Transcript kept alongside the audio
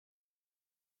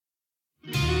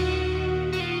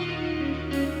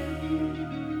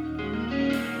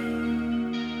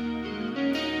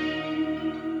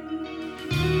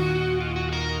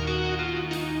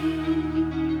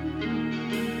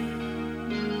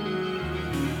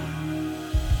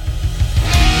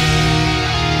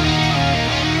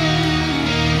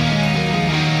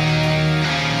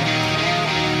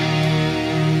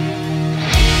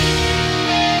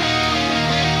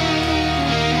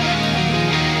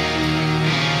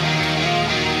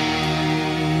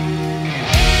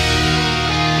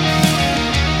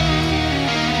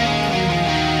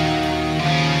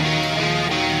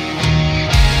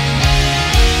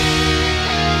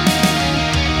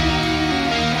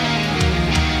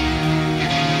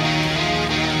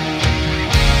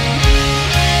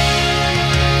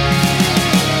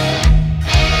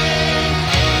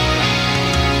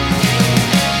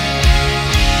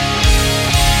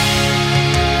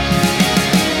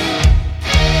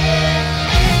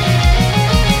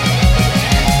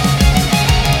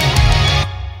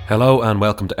Hello and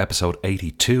welcome to episode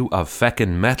 82 of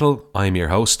Feckin' Metal. I'm your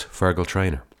host, Ferg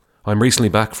Trainer. I'm recently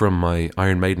back from my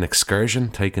Iron Maiden excursion,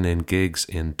 taking in gigs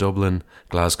in Dublin,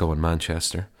 Glasgow and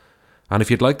Manchester. And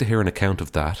if you'd like to hear an account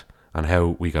of that and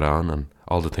how we got on and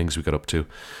all the things we got up to,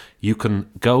 you can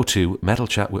go to Metal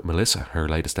Chat with Melissa. Her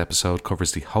latest episode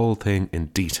covers the whole thing in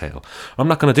detail. I'm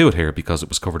not going to do it here because it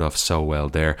was covered off so well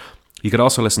there. You could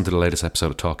also listen to the latest episode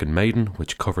of Talking Maiden,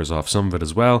 which covers off some of it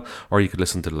as well, or you could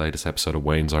listen to the latest episode of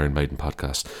Wayne's Iron Maiden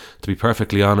podcast. To be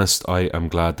perfectly honest, I am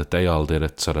glad that they all did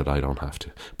it so that I don't have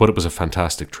to. But it was a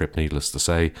fantastic trip, needless to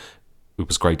say. It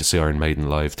was great to see Iron Maiden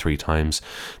live 3 times.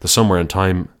 The Somewhere in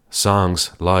Time songs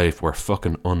live were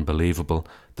fucking unbelievable.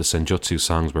 The Senjutsu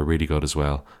songs were really good as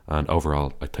well, and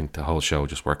overall I think the whole show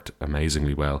just worked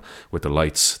amazingly well with the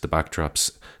lights, the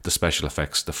backdrops, the special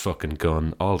effects, the fucking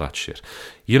gun, all that shit.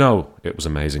 You know it was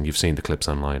amazing. You've seen the clips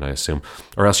online, I assume,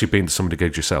 or else you've been to some of the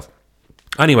gigs yourself.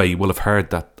 Anyway, you will have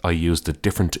heard that I used a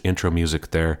different intro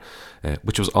music there,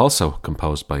 which was also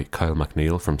composed by Kyle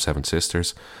MacNeil from Seven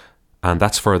Sisters. And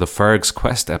that's for the Ferg's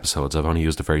Quest episodes. I've only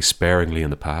used it very sparingly in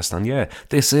the past. And yeah,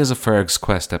 this is a Ferg's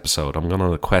Quest episode. I'm going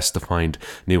on a quest to find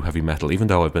new heavy metal, even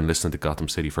though I've been listening to Gotham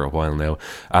City for a while now.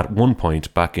 At one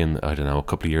point, back in, I don't know, a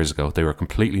couple of years ago, they were a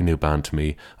completely new band to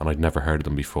me, and I'd never heard of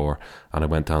them before. And I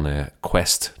went on a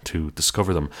quest to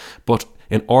discover them. But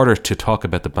in order to talk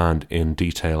about the band in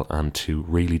detail and to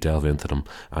really delve into them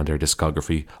and their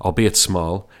discography, albeit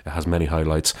small, it has many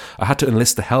highlights, I had to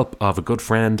enlist the help of a good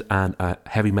friend and a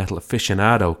heavy metal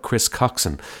aficionado, Chris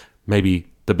Coxon, maybe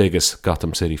the biggest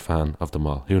Gotham City fan of them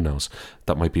all. Who knows?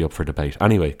 That might be up for debate.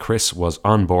 Anyway, Chris was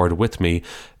on board with me,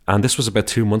 and this was about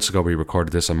 2 months ago we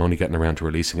recorded this. I'm only getting around to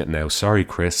releasing it now. Sorry,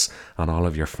 Chris, and all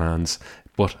of your fans,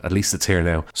 but at least it's here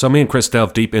now. So me and Chris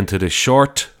delved deep into this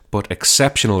short but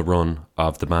exceptional run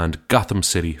of the band Gotham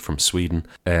City from Sweden.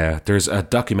 There's a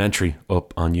documentary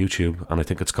up on YouTube, and I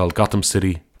think it's called Gotham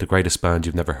City, the Greatest Band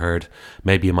You've Never Heard.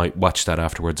 Maybe you might watch that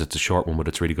afterwards. It's a short one, but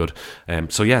it's really good.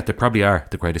 So yeah, they probably are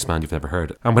the greatest band you've never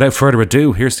heard. And without further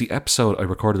ado, here's the episode I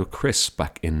recorded with Chris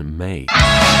back in May.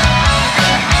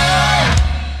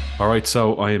 Alright,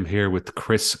 so I am here with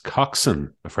Chris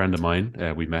Coxon, a friend of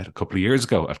mine. We met a couple of years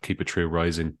ago at Keep It True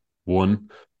Rising 1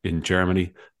 in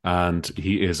Germany, and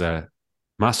he is a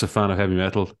massive fan of heavy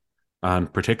metal,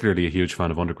 and particularly a huge fan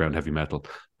of underground heavy metal,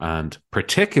 and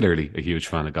particularly a huge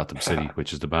fan of Gotham City,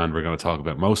 which is the band we're going to talk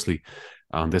about mostly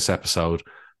on this episode.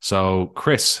 So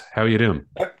Chris, how are you doing?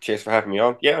 Cheers for having me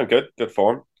on. Yeah, I'm good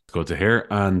form. Good to hear.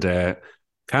 And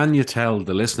can you tell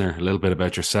the listener a little bit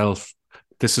about yourself?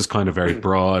 This is kind of very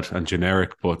broad and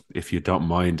generic, but if you don't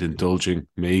mind indulging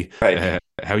me,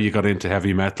 how you got into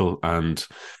heavy metal and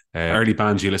early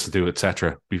bands you listen to,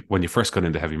 etc., when you first got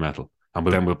into heavy metal, and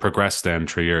then we'll progress then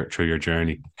through your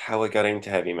journey. How I got into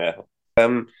heavy metal.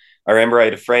 I remember I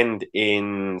had a friend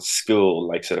in school,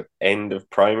 like sort of end of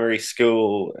primary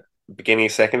school, beginning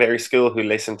of secondary school, who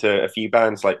listened to a few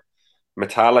bands like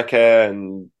Metallica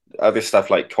and other stuff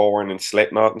like Korn and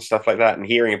Slipknot and stuff like that, and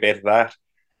hearing a bit of that,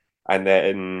 and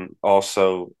then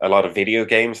also a lot of video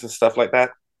games and stuff like that.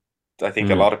 I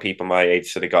think a lot of people my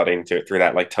age sort of got into it through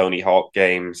that, like Tony Hawk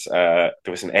games. There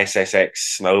was an SSX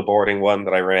snowboarding one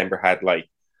that I remember had like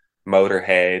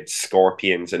Motorhead,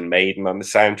 Scorpions, and Maiden on the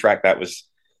soundtrack. That was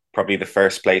probably the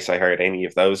first place I heard any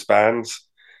of those bands.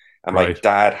 And my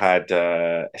dad had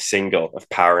a single of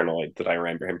Paranoid that I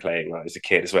remember him playing when I was a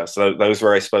kid as well. So those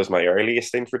were, I suppose, my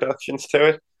earliest introductions to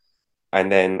it.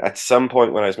 And then at some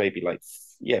point when I was maybe like,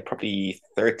 probably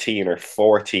 13 or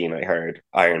 14, I heard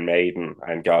Iron Maiden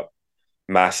and got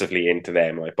massively into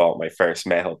them. I bought my first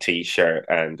metal t-shirt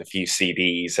and a few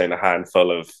CDs and a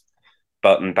handful of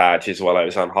button badges while I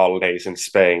was on holidays in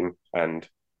Spain, and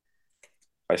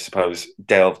I suppose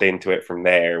delved into it from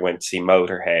there. Went to see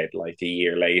Motorhead like a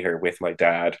year later with my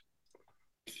dad.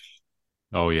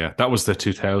 Oh yeah, that was the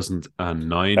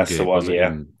 2009 That's gig, the one, was it,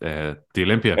 in the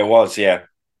Olympia? It was, yeah.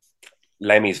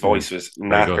 Lemmy's voice was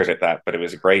knackered at that, but it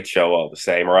was a great show all the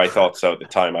same, or I thought so at the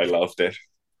time. I loved it.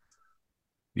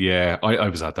 Yeah, I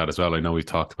was at that as well. I know we've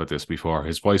talked about this before.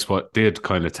 His voice did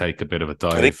kind of take a bit of a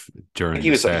dive during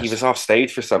the set. He was off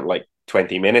stage for something like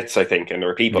 20 minutes, I think, and there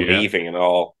were people leaving and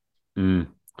all.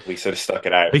 We sort of stuck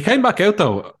it out. He came back out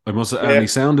though, and he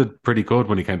sounded pretty good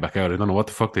when he came back out. I don't know what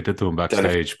the fuck they did to him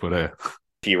backstage, but a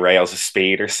few rails of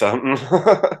speed or something.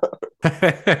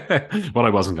 Well, I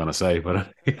wasn't going to say,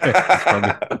 but it's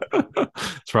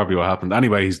probably what happened.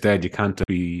 Anyway, he's dead. You can't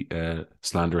be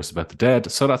slanderous about the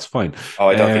dead, so that's fine. Oh,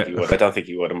 I don't think he would. I don't think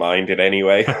he would have minded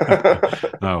anyway.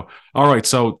 No. All right.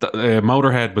 So,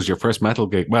 Motorhead was your first metal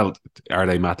gig. Well, are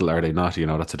they metal? Are they not? You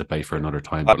know, that's a debate for another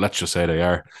time. But let's just say they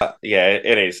are. Yeah,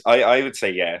 it is. I would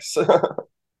say yes.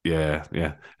 Yeah,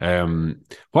 yeah.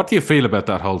 What do you feel about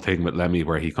that whole thing with Lemmy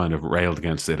where he kind of railed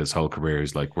against it his whole career?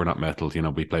 He's like, we're not metal,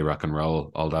 we play rock and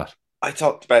roll, all that. I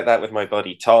talked about that with my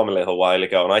buddy Tom a little while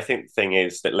ago, and I think the thing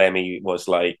is that Lemmy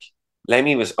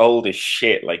was old as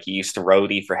shit. Like he used to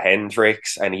roadie for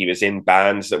Hendrix, and he was in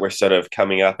bands that were sort of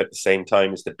coming up at the same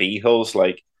time as the Beatles.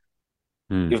 Like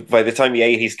Mm, by the time the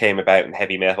 80s came about and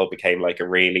heavy metal became like a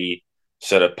really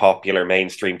sort of popular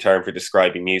mainstream term for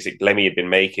describing music, Lemmy had been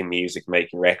making music,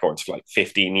 making records for like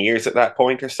 15 years at that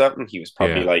point or something. He was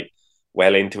probably yeah. like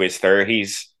well into his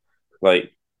 30s.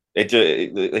 Like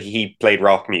he played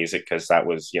rock music because that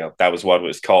was what it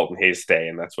was called in his day,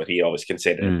 and that's what he always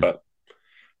considered. Mm. But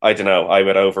I don't know, I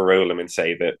would overrule him and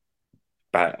say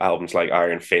that albums like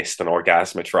Iron Fist and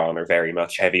Orgasmatron are very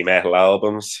much heavy metal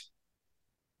albums.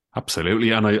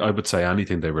 Absolutely. And I would say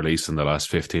anything they released in the last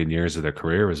 15 years of their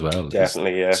career as well is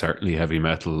Definitely, yeah. certainly heavy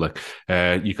metal. Like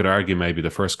you could argue maybe the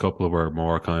first couple were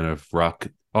more kind of rock,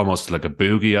 almost like a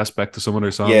boogie aspect to some of their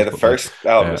Yeah, songs, the but like first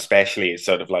album uh, especially is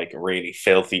sort of like a really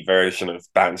filthy version of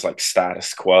bands like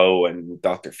Status Quo and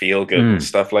Dr. Feelgood and mm,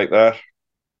 stuff like that.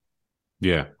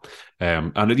 yeah.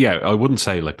 And yeah, I wouldn't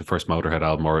say like the first Motorhead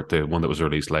album or the one that was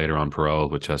released later on Parole,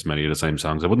 which has many of the same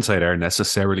songs. I wouldn't say they're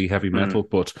necessarily heavy metal, Mm.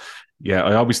 but yeah,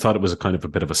 I always thought it was a kind of a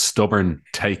bit of a stubborn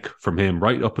take from him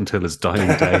right up until his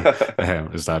dying day.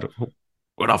 Is that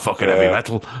we're not fucking heavy Yeah.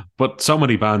 metal? But so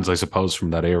many bands, I suppose, from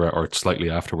that era or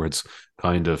slightly afterwards,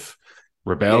 kind of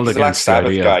Yeah, rebelled because the Black against the Sabbath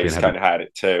idea of being guys heavy. kind of had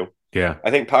it too. Yeah. I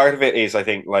think part of it is, I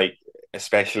think, like,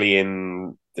 especially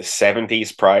in the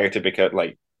 70s prior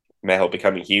to metal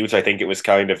becoming huge, I think it was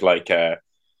kind of like it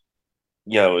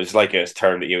was like a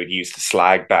term that you would use to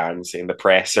slag bands in the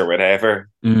press or whatever,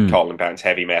 Mm. calling bands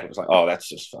heavy metal. It was like, oh, that's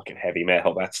just fucking heavy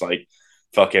metal. That's like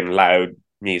fucking loud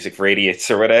music for idiots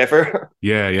or whatever.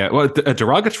 Yeah, yeah. Well, a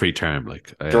derogatory term,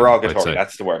 like I'd Derogatory, say.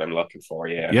 that's the word I'm looking for.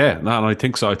 Yeah. Yeah, no, and I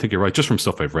think so. I think you're right. Just from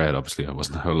stuff I've read, obviously, I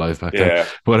wasn't alive back then, Yeah.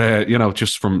 but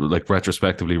just from like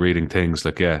retrospectively reading things,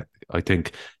 like yeah, I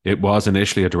think it was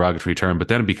initially a derogatory term, but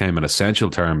then it became an essential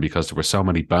term because there were so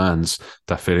many bands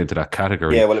that fit into that Yeah,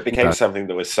 category. well, it became That something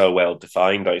that was so well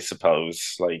defined, I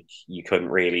suppose. Like, you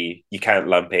can't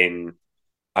lump in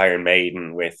Iron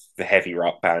Maiden with the heavy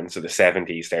rock bands of the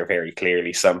 70s. They're very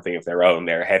clearly something of their own.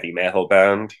 They're a heavy metal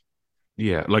band.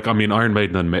 yeah, like I mean, Iron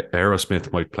Maiden and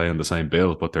Aerosmith might play on the same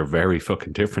bill, but they're very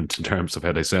fucking different in terms of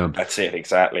how they sound, That's it,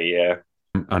 exactly. Yeah.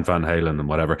 and Van Halen and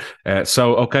whatever.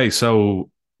 So okay, so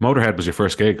Motorhead was your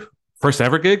first gig, first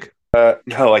ever gig.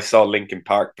 No, I saw Linkin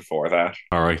Park before that.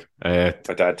 All right. My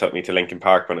dad took me to Linkin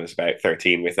Park when I was about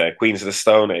 13 with Queens of the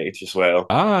Stone Age as well.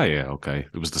 Yeah, okay.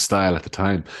 It was the style at the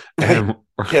time.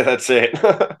 Yeah, that's it.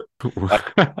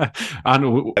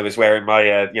 And I was wearing my,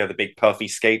 the big puffy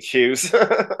skate shoes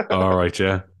all right,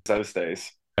 yeah. those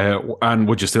days. And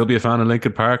would you still be a fan of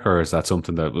Linkin Park, or is that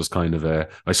something that was kind of a?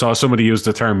 I saw somebody use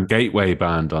the term gateway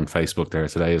band on Facebook there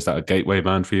today. Is that a gateway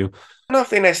band for you? I don't know if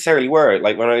they necessarily were.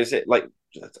 Like when I was like,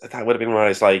 that would have been when I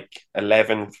was like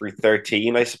 11 through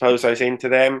 13, I suppose I was into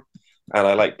them. And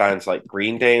I like bands like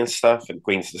Green Day and stuff and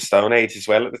Queens of the Stone Age as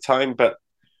well at the time. But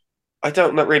I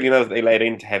don't not really know that they led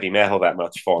into heavy metal that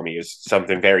much for me. It's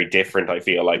something very different, I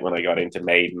feel like, when I got into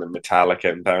Maiden and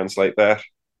Metallica and bands like that.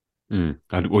 Mm.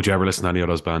 And would you ever listen to any of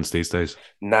those bands these days?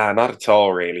 Nah, not at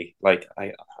all, really. Like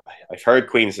I've heard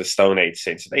Queens of the Stone Age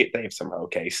since they have some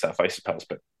okay stuff, I suppose,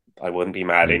 but I wouldn't be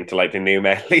mad Mm. into like the new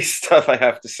metal stuff, I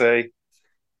have to say.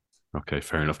 Okay,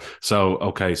 fair enough. So,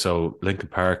 okay, so Linkin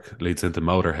Park leads into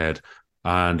Motorhead,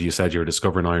 and you said you were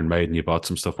discovering Iron Maiden. You bought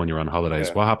some stuff when you were on holidays.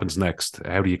 Yeah. What happens next?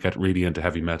 How do you get really into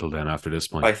heavy metal then after this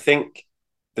point? I think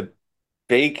the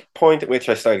big point at which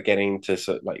I started getting to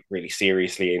sort of like really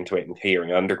seriously into it and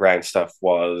hearing underground stuff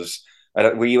was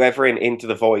were you ever in Into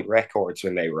the Void Records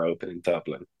when they were open in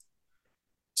Dublin?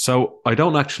 So I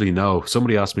don't actually know.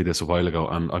 Somebody asked me this a while ago,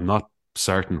 and I'm not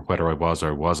certain whether I was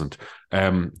or wasn't.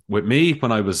 With me,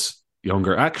 when I was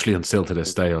younger, actually, and still to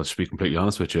this day, I'll just be completely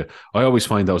honest with you, I always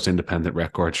find those independent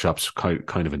record shops kind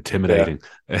of Yeah. intimidating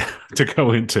to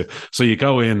go into. So you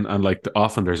go in, and like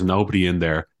often there's nobody in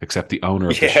there except the owner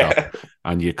of the shop, Yeah.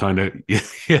 and you kind of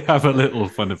you have a little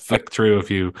kind of flick through a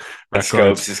few And records.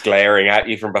 Scopes is glaring at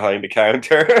you from behind the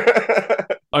counter.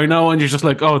 I know, and you're just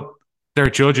like, oh, they're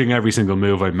judging every single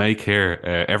move I make here.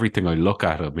 Everything I look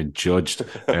at, I've been judged.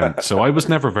 So I was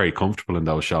never very comfortable in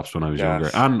those shops when I was younger,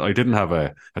 Yes. and I didn't have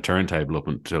a turntable up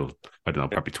until I don't know,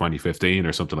 probably 2015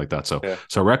 or something like that. So Yeah.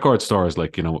 so record stores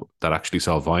like that actually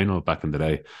sell vinyl back in the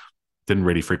day didn't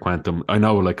really frequent them. I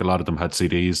know like a lot of them had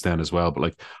CDs then as well, but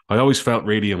like I always felt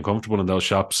really uncomfortable in those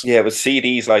shops. Yeah, it was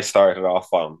CDs I started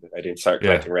off on. I didn't start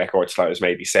Yeah. collecting records till I was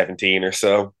maybe 17 or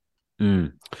so.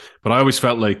 Mm. But I always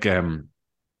felt like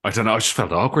I don't know. I just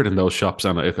felt awkward in those shops,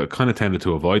 and I kind of tended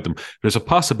to avoid them. There's a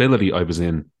possibility I was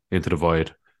in Into the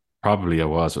Void. Probably I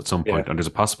was at some Yeah. point, and there's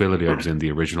a possibility I was in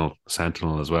the original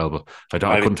Sentinel as well, but I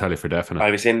I was couldn't tell you for definite.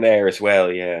 I was in there as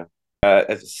well. Yeah.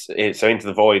 So Into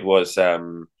the Void was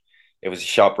it was a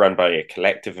shop run by a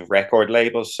collective of record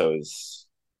labels. So it was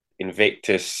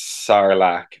Invictus,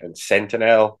 Sarlacc, and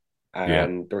Sentinel, Yeah.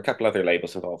 and there were a couple other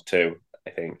labels involved too, I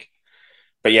think.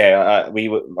 But yeah,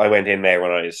 I went in there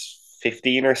when I was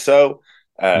 15 or so,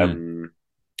 Mm. um,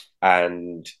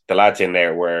 and the lads in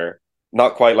there were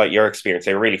not quite like your experience.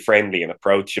 They were really friendly and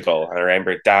approachable. And I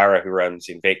remember Dara, who runs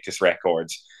Invictus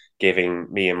Records,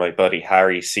 giving me and my buddy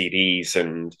Harry CDs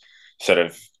and sort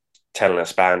of telling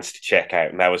us bands to check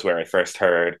out. And that was where I first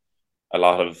heard a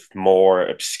lot of more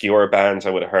obscure bands.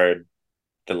 I would have heard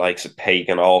the likes of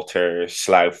Pagan Altar,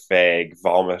 Slough Feg,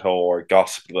 Vomitor,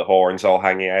 Gospel of the Horns all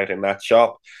hanging out in that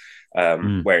shop.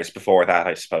 Mm. Whereas before that,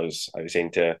 I suppose I was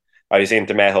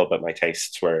into metal, but my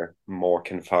tastes were more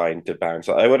confined to bands.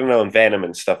 I would have known Venom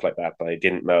and stuff like that, but I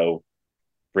didn't know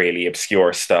really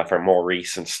obscure stuff or more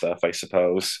recent stuff, I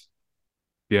suppose.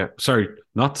 Yeah. Sorry,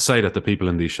 not to say that the people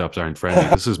in these shops aren't friendly.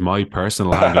 This is my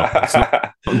personal hang up. It's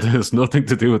not. There's nothing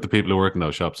to do with the people who work in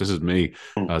those shops. This is me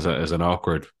as an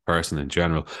awkward person in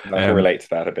general. I can relate to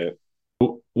that a bit.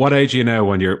 What age are you now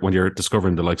when you're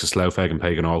discovering the likes of Slough Feg and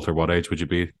Pagan Altar? What age would you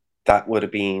be? That would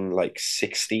have been like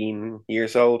 16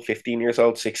 years old, 15 years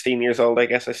old, 16 years old, I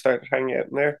guess I started hanging out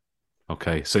in there.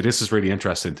 Okay, so this is really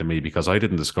interesting to me because I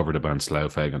didn't discover the band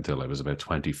Slough Feg until I was about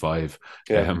 25.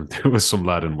 Yeah. There was some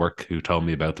lad in work who told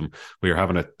me about them. We were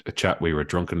having a chat. We were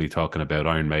drunkenly talking about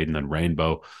Iron Maiden and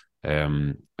Rainbow,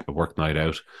 a work night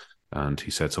out. And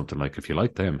he said something like, if you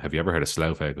like them, have you ever heard of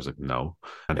Slough Feg? I was like, no.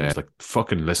 And I was like,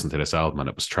 fucking listen to this album. And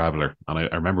it was Traveller. And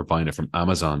I remember buying it from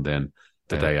Amazon then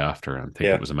the day after and thinking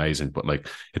Yeah. it was amazing. But like,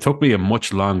 it took me a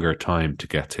much longer time to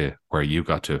get to where you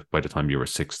got to by the time you were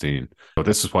 16. So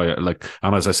this is why,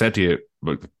 and as I said to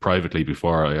you privately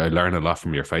before, I learn a lot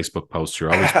from your Facebook posts.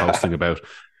 You're always posting about,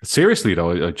 seriously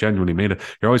though, I genuinely mean it.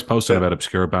 You're always posting about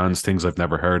obscure bands, things I've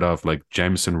never heard of, like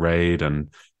Jameson Raid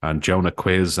and Jonah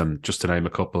Quiz, and just to name a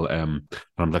couple. And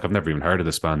I'm like, I've never even heard of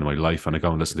this band in my life, and I go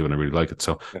and listen to it and I really like it.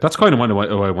 So that's kind of why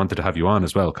I wanted to have you on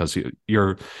as well, because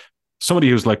you're somebody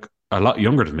who's like a lot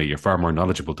younger than me. You're far more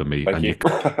knowledgeable than me, Thank and you.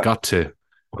 you got to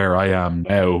where I am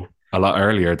now a lot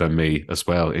earlier than me as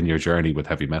well in your journey with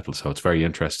heavy metal. So it's very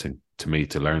interesting to me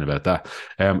to learn about that.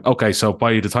 Okay, so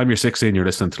by the time you're 16, you're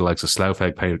listening to the likes of Slough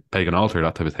Feg, Pagan Altar,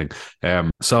 that type of thing.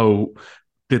 So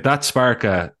did that spark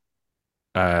a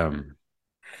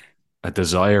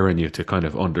desire in you to kind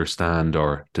of understand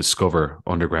or discover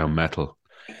underground metal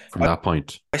from that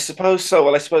point? I suppose so.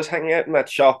 Well, I suppose hanging out in that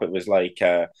shop, it was like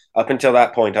up until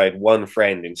that point, I had one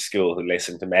friend in school who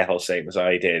listened to metal, same as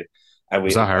I did, and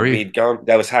Was that Harry? we'd gone.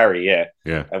 That was Harry, yeah.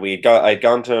 Yeah. And I'd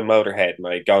gone to a Motorhead, and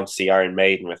I'd gone to see Iron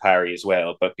Maiden with Harry as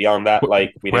well. But beyond that,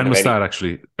 like we didn't When have was any. that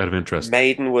actually out of interest?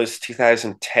 Maiden was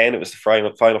 2010. It was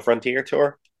the Final Frontier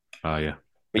tour. Ah, yeah.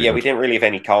 But Very yeah, we good. didn't really have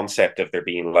any concept of there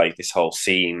being like this whole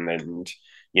scene and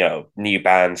new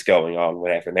bands going on,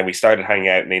 whatever. And then we started hanging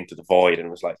out and Into the Void, and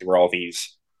it was like there were all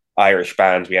these Irish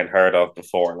bands we hadn't heard of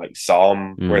before, like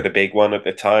Zom were the big one at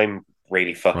the time.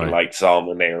 Really fucking Right. liked Zom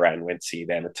when they were around, went to see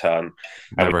them a ton.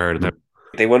 And Never heard of them.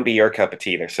 they wouldn't be your cup of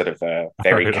tea. They're sort of very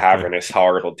Right, okay. cavernous,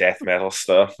 horrible death metal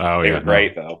stuff. Oh, They yeah. were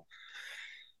great though.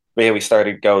 But yeah, we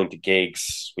started going to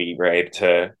gigs. We were able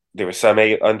to. There were some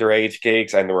underage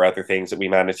gigs, and there were other things that we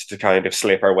managed to kind of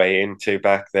slip our way into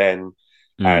back then.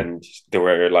 No. And there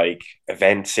were like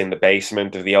events in the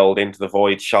basement of the old Into the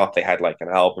Void shop. They had like an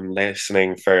album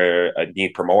listening for a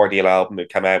new Primordial album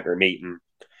that come out. We were meeting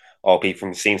all people from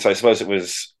the scene. So I suppose it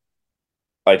was,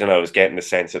 I don't know, I was getting the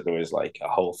sense that there was like a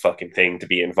whole fucking thing to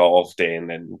be involved in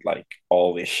and like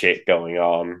all this shit going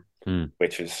on,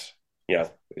 which was,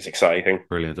 it was exciting.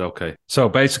 Brilliant. Okay. So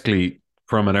basically,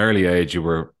 from an early age, you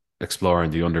were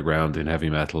exploring the underground in heavy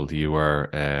metal. You were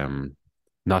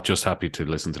not just happy to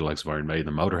listen to the likes of Iron Maiden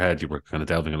and Motorhead, you were kind of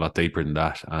delving a lot deeper than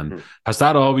that. And has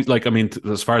that always, like, I mean,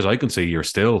 as far as I can see, you're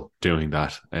still doing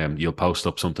that. You'll post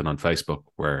up something on Facebook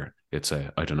where it's I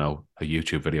don't know, a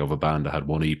YouTube video of a band that had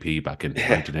one EP back in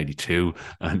 1982,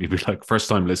 and you'd be like, first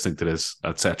time listening to this,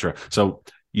 etc. So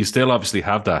you still obviously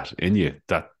have that in you,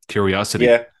 that curiosity.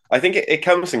 Yeah. I think it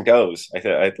comes and goes.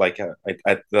 I'd like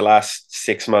the last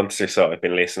 6 months or so, I've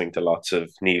been listening to lots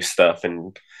of new stuff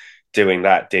and doing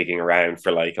that, digging around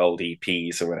for like old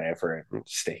EPs or whatever, and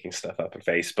sticking stuff up on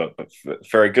Facebook. But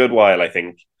for a good while, I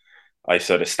think I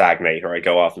sort of stagnate or I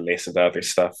go off and listen to other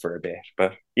stuff for a bit.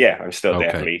 But yeah, I'm still Okay.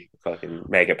 definitely fucking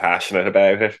mega passionate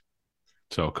about it.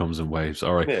 So it comes in waves.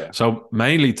 All right. Yeah. So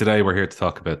mainly today we're here to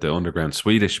talk about the underground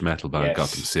Swedish metal band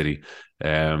Gotham Yes. City.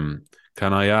 Um,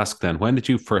 can I ask then, when did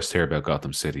you first hear about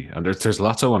Gotham City? And there's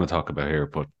lots I want to talk about here,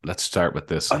 but let's start with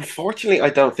this. Unfortunately, I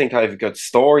don't think I have a good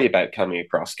story about coming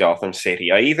across Gotham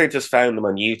City. I either just found them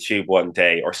on YouTube one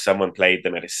day or someone played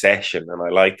them at a session and I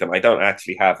liked them. I don't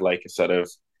actually have like a sort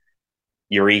of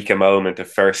eureka moment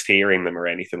of first hearing them or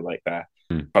anything like that.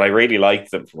 Hmm. But I really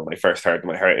liked them from when I first heard them.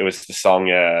 I heard it was the song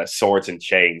 "Swords and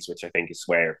Chains," which I think is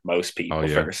where most Oh people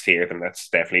yeah. first hear them. That's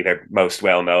definitely their most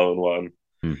well-known one.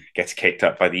 Hmm. Gets kicked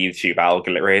up by the YouTube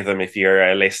algorithm if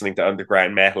you're listening to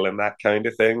underground metal and that kind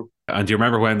of thing. And do you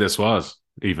remember when this was,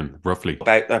 even roughly?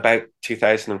 About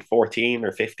 2014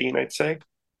 or 15, I'd say.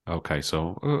 Okay,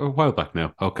 so a while back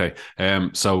now. Okay.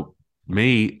 So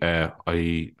me, I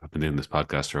have been doing this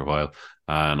podcast for a while,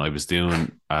 and I was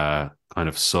doing a kind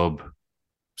of sub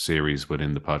series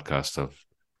within the podcast of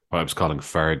what I was calling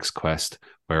Ferg's Quest,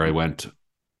 where I went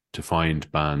to find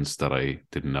bands that I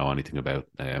didn't know anything about.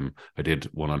 I did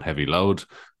one on Heavy Load,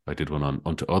 I did one on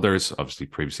Unto Others, obviously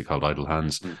previously called Idle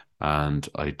Hands, Mm. and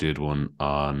I did one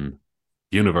on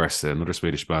Universe, another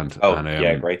Swedish band. Oh, And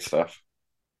yeah, great stuff.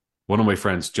 one of my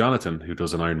friends, Jonathan, who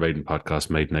does an Iron Maiden podcast,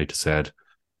 Maiden A to Said,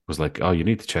 was like, "Oh, you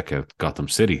need to check out Gotham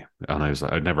City." And I was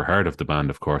like, I'd never heard of the band,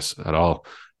 of course, at all.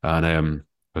 And I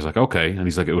was like, okay. And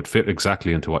he's like, it would fit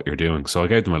exactly into what you're doing. So I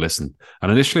gave them a listen.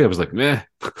 And initially I was like, nah,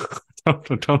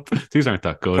 these aren't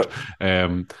that good.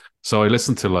 Um, so I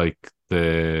listened to like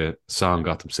the song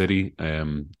Gotham City,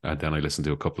 and then I listened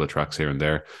to a couple of tracks here and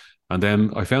there. And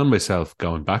then I found myself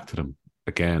going back to them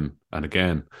again and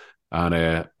again. And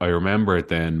I remember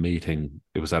then meeting,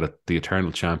 it was at the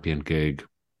Eternal Champion gig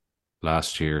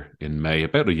last year in May,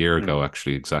 about a year Mm. ago,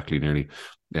 actually, exactly nearly,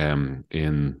 in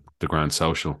the Grand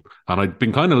Social. And I'd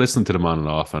been kind of listening to them on and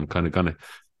off and kind of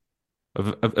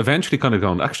eventually kind of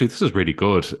going, actually, this is really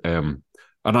good.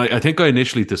 And I think I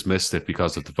initially dismissed it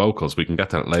because of the vocals. We can get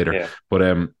to that later. Yeah.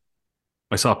 But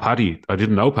I saw Paddy. I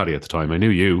didn't know Paddy at the time. I knew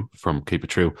you from Keep It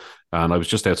True. And I was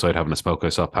just outside having a smoke. I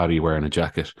saw Paddy wearing a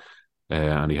jacket,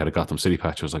 and he had a Gotham City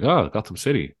patch. I was like, oh, Gotham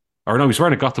City. Or no, he's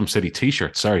wearing a Gotham City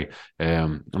t-shirt, sorry.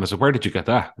 And I said, where did you get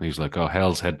that? And he's like, oh,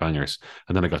 Hell's Headbangers.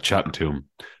 And then I got chatting to him.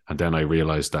 And then I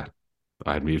realized that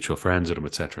I had mutual friends with him,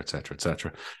 etc., etc.,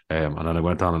 etc. And then I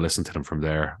went on and listened to them from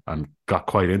there and got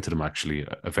quite into them actually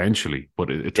eventually,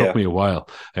 but it took Yeah. me a while.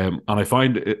 And I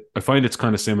find it's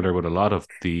kind of similar with a lot of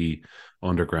the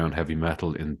underground heavy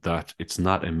metal in that it's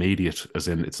not immediate, as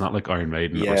in it's not like Iron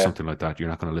Maiden or Yeah. something like that. You're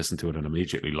not going to listen to it and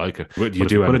immediately like it. But You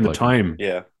if you do put end in up the liking it. time,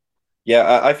 Yeah.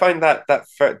 Yeah, I find that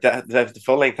the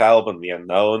full length album, The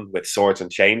Unknown, with Swords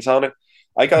and Chains on it,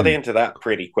 I got hmm, into that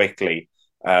pretty quickly.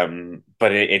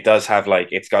 But it does have like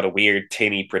it's got a weird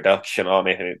tinny production on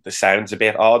it, and the sound's a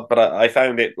bit odd. But I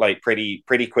found it like pretty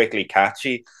quickly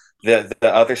catchy. The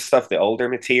other stuff, the older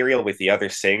material with the other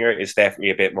singer, is definitely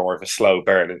a bit more of a slow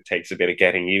burn. It takes a bit of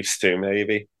getting used to,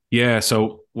 maybe. yeah,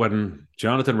 so when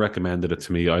Jonathan recommended it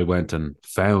to me, I went and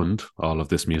found all of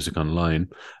this music online,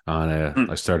 and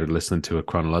Hmm. I started listening to it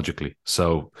chronologically.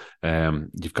 So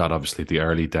you've got obviously the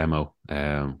early demo,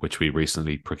 which we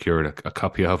recently procured a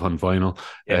copy of on vinyl.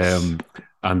 Yes.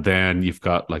 And then you've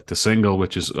got like the single,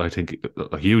 which is, I think,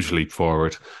 a huge leap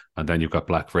forward. And then you've got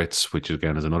Black Fritz, which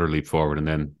again is another leap forward. And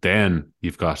then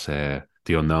you've got The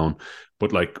Unknown.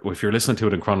 But like if you're listening to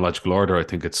it in chronological order, I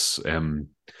think it's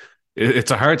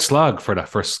a hard slog for that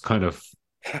first kind of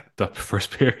that first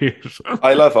period.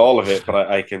 I love all of it, but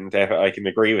I can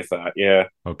agree with that. Yeah.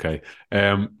 Okay.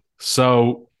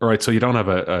 So all right, so you don't have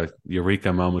a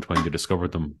eureka moment when you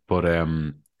discovered them, but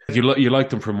you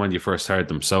liked them from when you first heard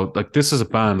them. So like this is a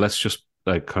band, let's just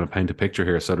like kind of paint a picture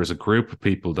here. So there's a group of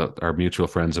people that are mutual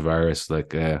friends of ours,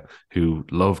 like who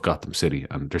love Gotham City,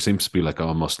 and there seems to be like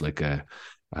almost like a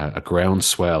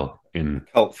groundswell in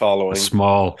Cult a following.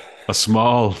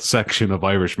 small section of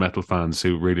Irish metal fans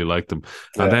who really like them.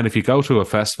 And Yeah. then if you go to a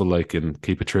festival like in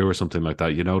Keep It True or something like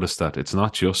that, you notice that it's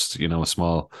not just a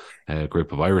small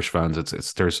group of Irish fans.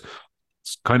 There's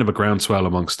kind of a groundswell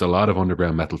amongst a lot of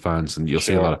underground metal fans, and you'll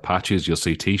see a lot Sure. of patches, you'll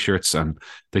see T-shirts, and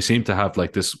they seem to have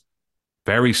like this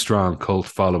very strong cult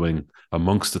following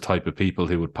amongst the type of people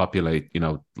who would populate,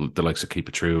 the likes of Keep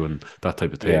It True and that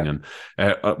type of thing. Yeah.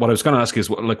 And what I was going to ask is,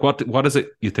 like, what is it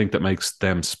you think that makes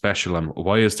them special, and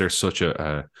why is there such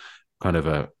a kind of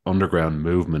a underground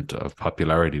movement of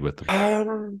popularity with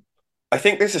them? I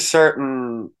think there's a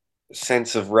certain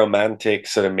sense of romantic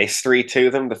sort of mystery to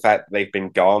them. The fact that they've been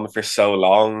gone for so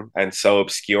long and so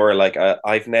obscure. Like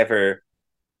I've never.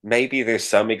 Maybe there's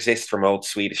some exist from old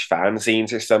Swedish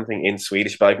fanzines or something in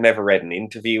Swedish, but I've never read an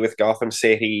interview with Gotham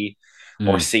City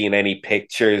or Mm. seen any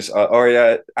pictures.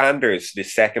 Or Anders, the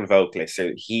second vocalist,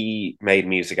 so he made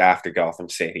music after Gotham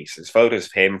City. So there's photos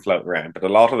of him floating around, but a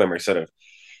lot of them are sort of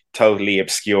totally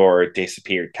obscure,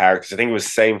 disappeared characters. I think it was the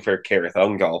same for Cirith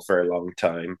Ungol for a long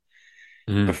time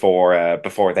Mm.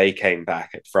 before they came back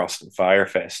at Frost and Fire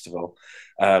Festival.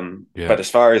 Yeah. But as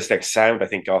far as their sound, I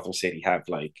think Gotham City have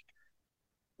like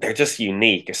they're just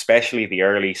unique, especially the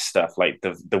early stuff, like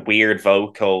the weird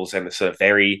vocals and the sort of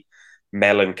very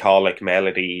melancholic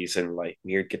melodies and like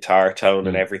weird guitar tone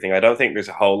and Mm. everything. I don't think there's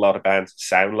a whole lot of bands that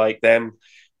sound like them.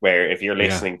 Where if you're Yeah.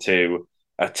 listening to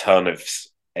a ton of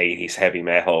 80s heavy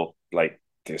metal, like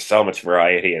there's so much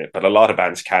variety in it, but a lot of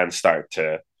bands can start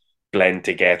to blend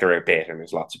together a bit, and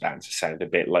there's lots of bands that sound a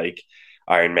bit like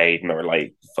Iron Maiden, or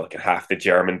like fucking half the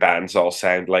German bands all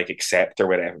sound like Accept or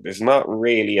whatever. There's not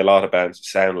really a lot of bands that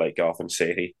sound like Gotham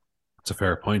City. That's a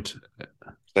fair point.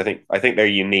 I think they're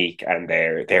unique and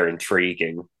they're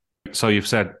intriguing. So you've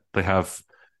said they have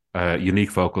a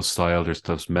unique vocal style. There's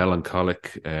those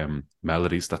melancholic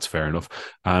melodies. That's fair enough.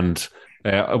 And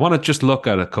I want to just look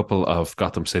at a couple of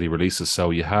Gotham City releases.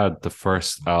 So you had the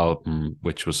first album,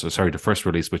 which was the first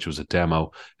release, which was a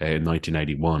demo in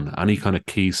 1981. Any kind of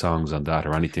key songs on that,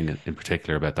 or anything in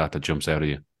particular about that jumps out at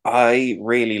you? I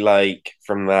really like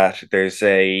from that. There's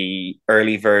a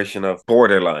early version of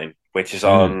Borderline, which is Mm.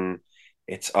 on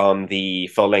it's on the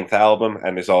full length album,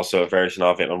 and there's also a version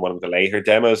of it on one of the later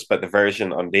demos. But the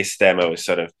version on this demo is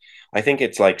sort of, I think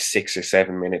it's like 6 or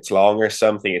 7 minutes long or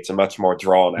something. It's a much more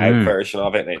drawn out Mm. version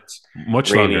of it, and it's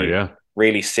Much longer, really, yeah.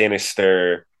 really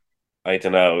sinister. I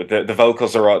don't know. The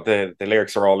vocals are all the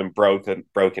lyrics are all in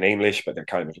broken English, but they're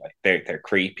kind of like they're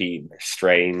creepy and they're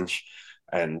strange.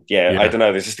 And yeah, I Yeah. don't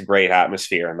know. There's just a great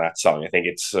atmosphere in that song. I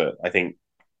think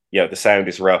yeah, the sound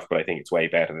is rough, but I think it's way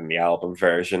better than the album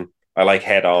version. I like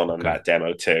Head On Okay. that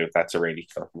demo too. That's a really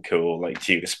fucking cool, like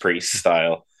Judas Priest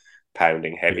style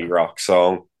pounding heavy Yeah. rock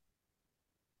song.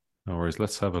 No worries.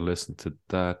 Let's have a listen to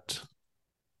that.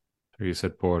 Here you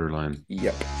said Borderline.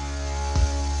 Yep.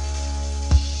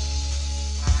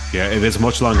 Yeah, it is a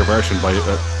much longer version by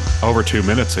over 2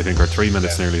 minutes, I think, or 3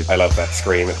 minutes nearly. I love that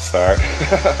scream at the start.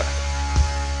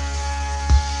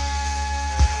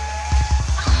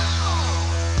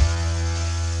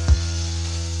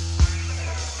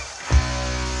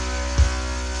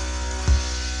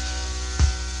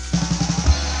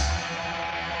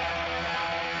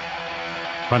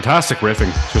 Fantastic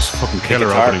riffing, just fucking The killer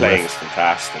guitar opening playing is riff.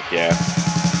 fantastic. Yeah.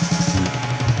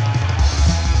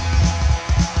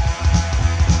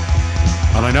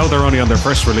 And I know they're only on their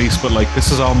first release, but like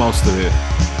this is almost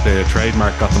the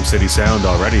trademark Gotham City sound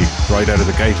already, right out of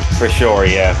the gate. For sure,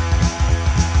 yeah.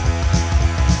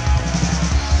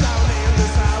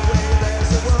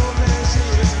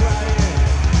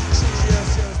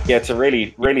 Yeah, it's a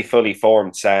really, really fully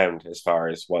formed sound as far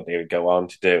as what they would go on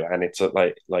to do, and it's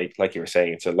like you were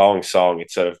saying, it's a long song.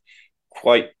 It's sort of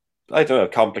quite, I don't know,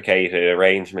 complicated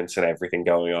arrangements and everything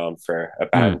going on for a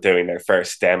band Mm, doing their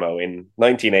first demo in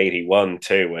 1981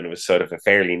 too, when it was sort of a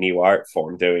fairly new art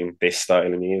form doing this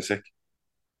style of music.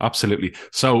 absolutely.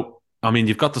 So, I mean,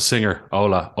 you've got the singer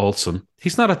Ola Olsson.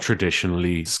 He's not a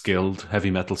traditionally skilled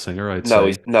heavy metal singer, I'd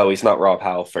No, say. he's not Rob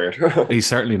Halford. He's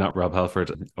certainly not Rob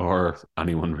Halford or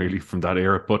anyone really from that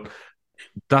era, but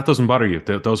that doesn't bother you.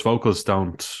 Those vocals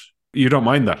don't, you don't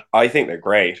mind that. I think they're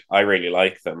great. I really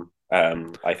like them.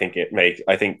 I think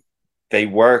they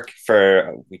work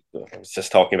for. I was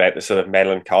just talking about the sort of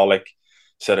melancholic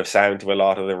sort of sound to a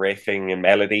lot of the riffing and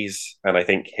melodies, and I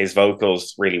think his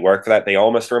vocals really work for that. They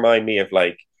almost remind me of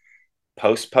like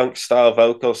post-punk style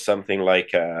vocals, something like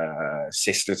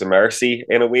Sisters of Mercy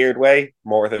in a weird way,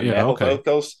 more than Yeah, metal okay.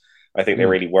 vocals. I think they Mm,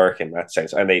 really work in that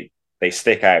sense, and they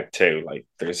stick out too. Like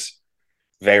there's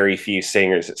very few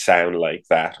singers that sound like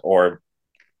that, or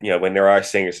when there are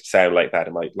singers that sound like that,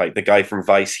 it might like the guy from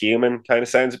Vice Human kind of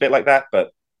sounds a bit like that,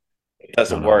 but it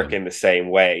doesn't don't know work him. in the same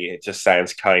way. It just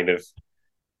sounds kind of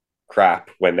crap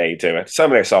when they do it.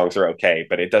 Some of their songs are okay,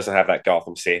 but it doesn't have that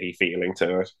Gotham City feeling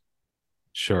to it.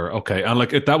 Sure. Okay. And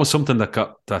like that was something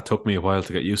that took me a while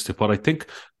to get used to. But I think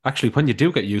actually when you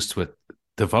do get used to it,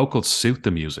 the vocals suit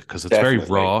the music because it's very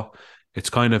Definitely. raw. It's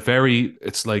kind of very.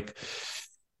 It's like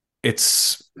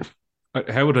it's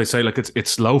how would I say, like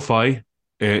it's lo-fi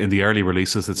in the early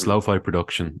releases. It's Mm. lo-fi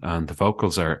production, and the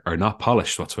vocals are not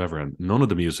polished whatsoever, and none of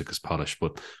the music is polished.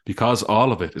 But because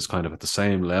all of it is kind of at the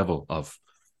same level of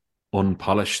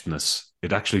unpolishedness,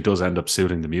 it actually does end up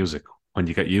suiting the music when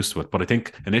you get used to it. But I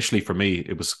think initially for me,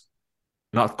 it was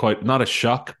not a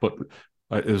shock, but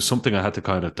it was something I had to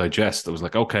kind of digest. It was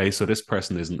like, okay, so this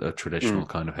person isn't a traditional Mm.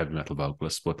 kind of heavy metal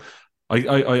vocalist, but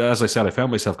As I said, I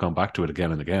found myself going back to it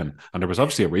again and again, and there was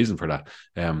obviously a reason for that.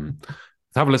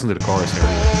 Let's have a listen to the chorus here.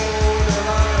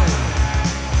 Anyway.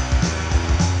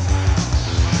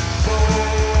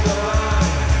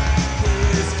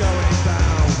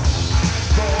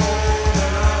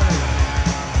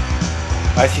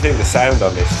 I actually think the sound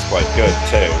on this is quite good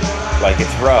too. Like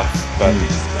it's rough, but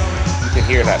you can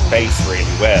hear that bass really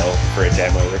well for a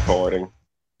demo recording.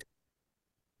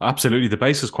 Absolutely, the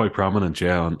bass is quite prominent,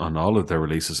 yeah, on all of their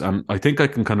releases, and I think I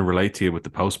can kind of relate to you with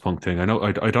the post punk thing. I know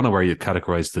I don't know where you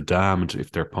categorize the Damned,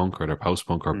 if they're punk or they're post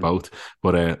punk or Mm. both,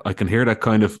 but I can hear that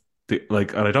kind of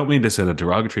like, and I don't mean this in a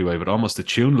derogatory way, but almost the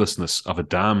tunelessness of a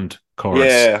Damned chorus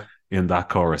Yeah, in that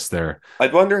chorus there.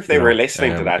 I'd wonder if You they were know,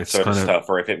 listening to that it's sort of kind of stuff,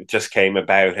 or if it just came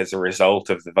about as a result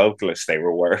of the vocalist they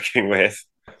were working with.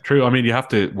 true. I mean, you have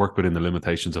to work within the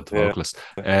limitations of the Yeah, vocalist.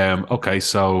 Okay,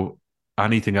 so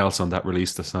anything else on that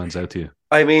release that stands out to you?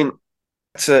 I mean,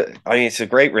 it's a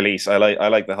great release. I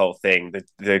like the whole thing.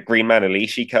 The Green Man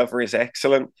Alishi cover is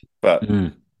excellent, but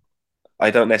Mm. I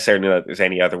don't necessarily know that there's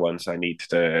any other ones I need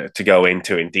to go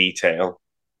into in detail.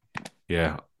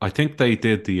 Yeah, I think they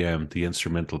did the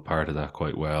instrumental part of that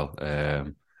quite well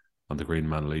on the Green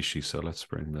Manalishi. So let's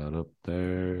bring that up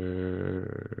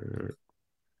there.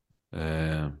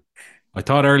 Um, I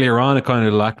thought earlier on it kind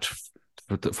of lacked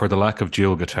for the lack of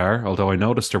dual guitar. Although I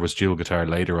noticed there was dual guitar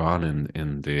later on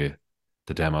in the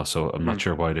demo, so I'm not Hmm.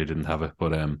 sure why they didn't have it.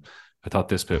 But I thought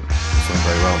this bit was done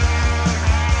very well.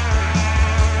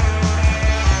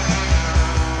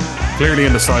 Clearly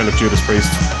in the style of Judas Priest.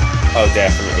 Oh,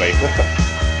 definitely.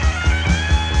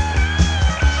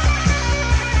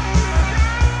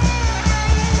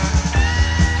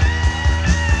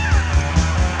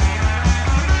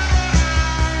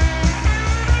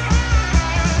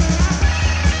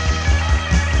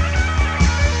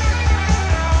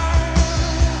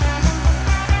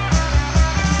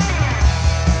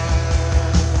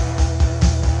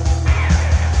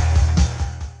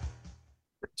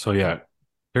 So yeah,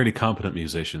 clearly competent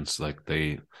musicians. Like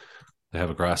they have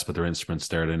a grasp of their instruments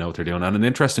there. They know what they're doing, and an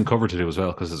interesting cover to do as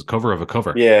well because it's a cover of a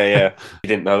cover. Yeah, yeah. I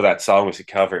didn't know that song was a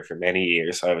cover for many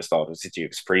years. I always thought it was a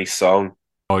Judas Priest song.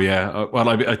 Oh yeah. Well,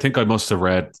 I think I must have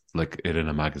read like it in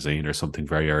a magazine or something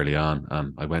very early on,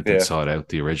 and I went and Yeah. sought out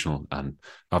the original, and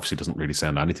obviously doesn't really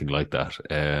sound anything like that.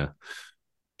 Yeah,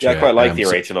 I Yeah. quite like the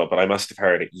original, but I must have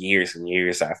heard it years and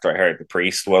years after I heard the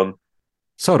Priest one.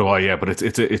 So do I. Yeah, but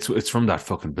it's from that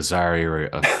fucking bizarre era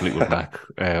of Fleetwood Mac,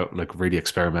 like really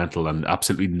experimental and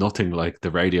absolutely nothing like the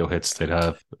radio hits they'd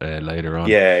have later on.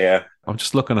 Yeah, yeah. I'm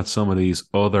just looking at some of these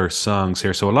other songs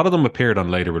here. So a lot of them appeared on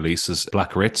later releases.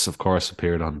 Black Ritz, of course,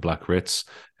 appeared on Black Ritz.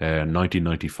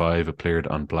 1995 appeared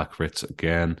on Black Ritz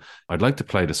again. I'd like to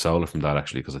play the solo from that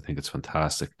actually because I think it's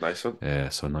fantastic. Nice one.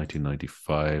 So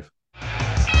 1995.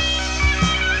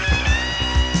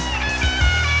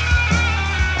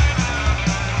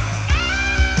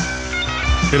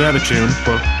 Bit out of tune,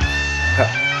 but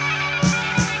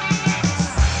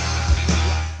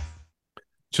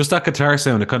just that guitar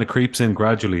sound, it kind of creeps in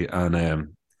gradually,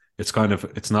 and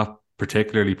it's not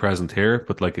particularly present here,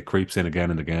 but like it creeps in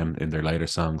again and again in their later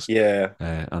songs, Yeah.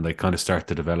 and they kind of start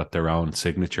to develop their own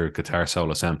signature guitar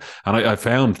solo sound. And I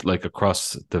found like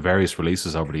across the various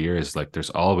releases over the years, like there's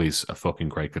always a fucking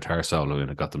great guitar solo in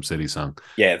a Gotham City song.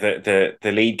 Yeah, the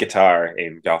lead guitar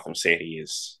in Gotham City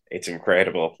is it's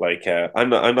incredible. Like I'm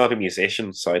not a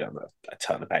musician, so I don't know a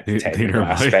ton about the Neither technical am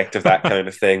I. aspect of that kind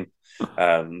of thing.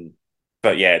 Um,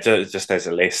 but yeah, just as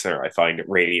a listener, I find it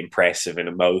really impressive and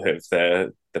emotive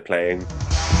the playing.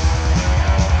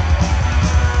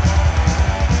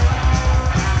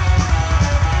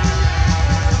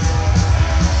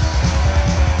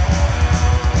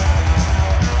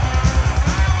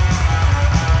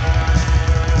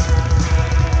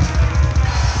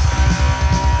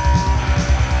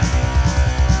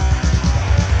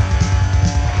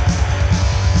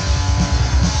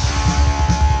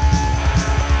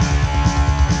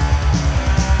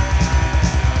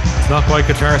 It's not quite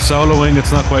guitar soloing,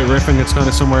 it's not quite riffing, it's kind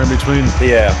of somewhere in between.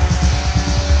 Yeah,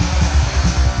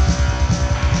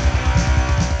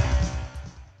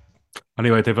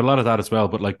 Anyway, they have a lot of that as well,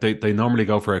 but like they normally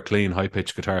go for a clean, high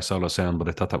pitched guitar solo sound. But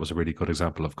I thought that was a really good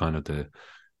example of kind of the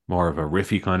more of a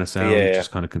riffy kind of sound, yeah. just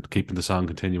kind of keeping the song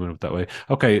continuing that way.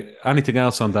 Okay, anything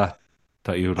else on that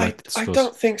you would like to I discuss?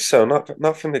 don't think so.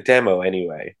 Not from the demo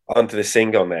anyway. On to the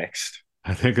single next.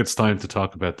 I think it's time to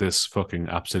talk about this fucking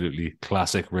absolutely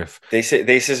classic riff. This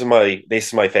is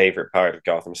my favorite part of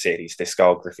Gotham City's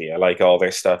discography. I like all their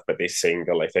stuff, but this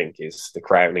single I think is the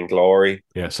crowning glory.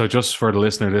 Yeah, so just for the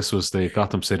listener, this was the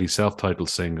Gotham City self-titled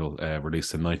single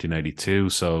released in 1982.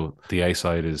 So the A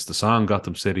side is the song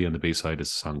Gotham City, and the B side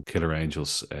is the song Killer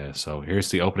Angels. So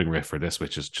here's the opening riff for this,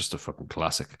 which is just a fucking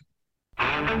classic.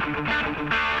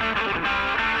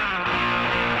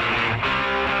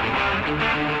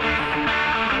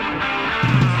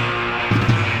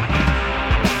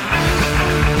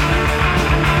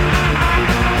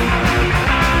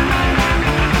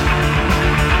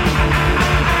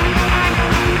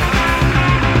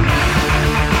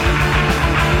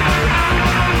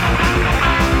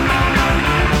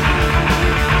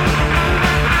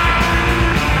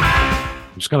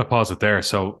 Just going to pause it there.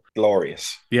 So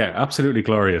glorious. Yeah, absolutely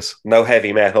glorious. No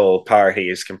heavy metal party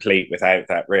is complete without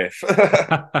that riff.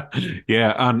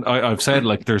 Yeah, and I've said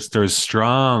like there's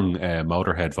strong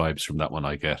Motorhead vibes from that one.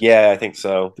 I get. Yeah, I think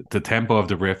so. The tempo of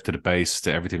the riff to the bass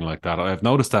to everything like that. I've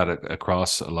noticed that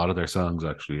across a lot of their songs.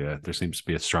 Actually, there seems to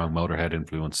be a strong Motorhead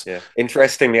influence. Yeah,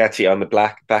 interestingly, actually, on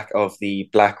the back of the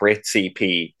Black Ritz EP,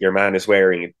 your man is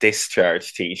wearing a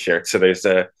Discharge T-shirt. So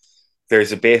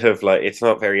there's a bit of like, it's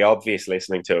not very obvious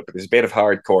listening to it, but there's a bit of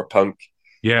hardcore punk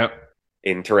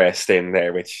interest in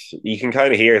there, which you can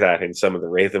kind of hear that in some of the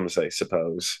rhythms, I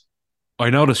suppose. I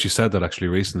noticed you said that actually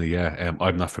recently. Yeah,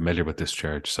 I'm not familiar with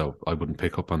Discharge, so I wouldn't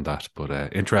pick up on that.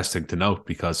 But interesting to note,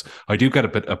 because I do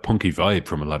get a punky vibe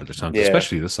from a lot of the songs,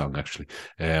 especially this song actually.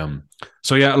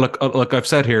 So yeah, look, I've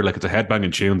said here, like it's a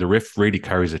headbanging tune. The riff really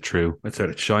carries it through. I said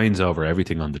it shines over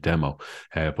everything on the demo,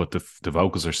 but the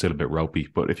vocals are still a bit ropey.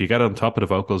 But if you get on top of the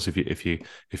vocals, if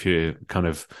you kind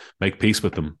of make peace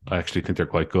with them, I actually think they're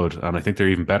quite good, and I think they're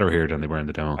even better here than they were in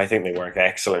the demo. I think they work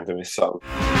excellent in this song.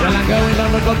 Well, I'm going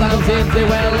on the Gotham City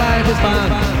where life is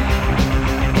fun.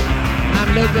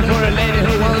 I'm looking for a lady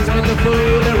who wants me to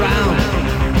fool around.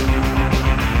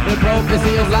 The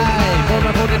prophecy of life for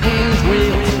my 14-inch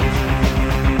wheels.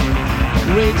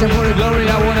 Reaching for the glory,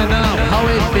 I wanna know how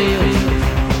it feels.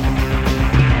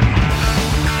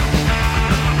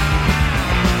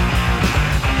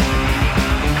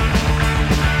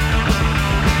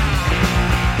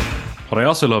 What I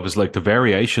also love is like the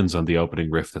variations on the opening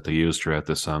riff that they use throughout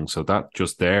this song. So that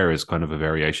just there is kind of a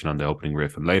variation on the opening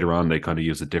riff. And later on, they kind of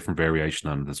use a different variation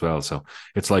on it as well. So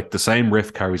it's like the same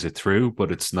riff carries it through,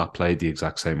 but it's not played the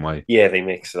exact same way. Yeah, they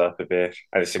mix it up a bit.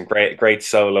 And there's some great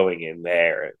soloing in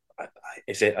there.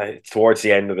 Is it towards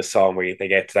the end of the song where they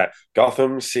get to that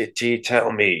Gotham City,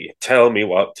 tell me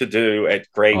what to do? It's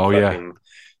great.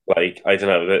 Like, I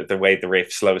don't know, the way the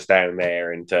riff slows down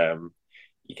there, and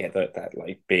you get that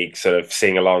like big sort of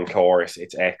sing along chorus.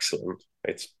 It's excellent.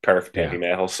 It's perfect heavy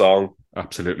metal song.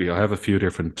 Absolutely. I have a few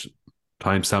different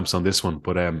timestamps on this one,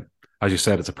 but as you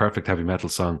said, it's a perfect heavy metal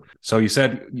song. So you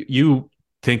said you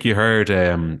think you heard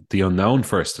The Unknown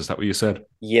first. Is that what you said?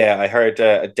 Yeah, I heard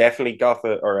definitely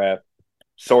Gotham or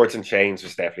Swords and Chains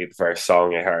was definitely the first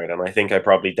song I heard, and I think I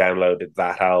probably downloaded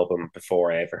that album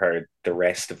before I ever heard the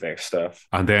rest of their stuff.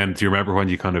 And then, do you remember when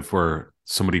you kind of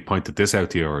somebody pointed this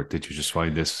out to you, or did you just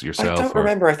find this yourself? I don't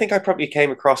remember. I think I probably came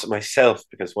across it myself,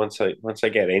 because once I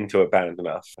get into a band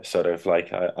enough, I sort of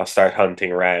like I'll start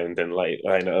hunting around, and like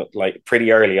I know, like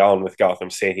pretty early on with Gotham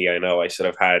City, I know I sort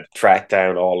of had tracked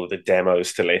down all of the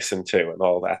demos to listen to and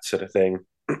all that sort of thing.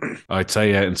 I'd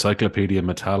say Encyclopedia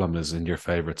Metallum is in your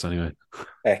favorites anyway.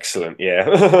 Excellent,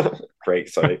 yeah. Great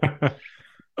site.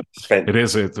 Spent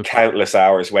countless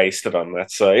hours wasted on that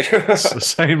site.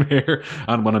 Same here.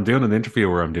 And when I'm doing an interview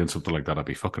or I'm doing something like that, I'd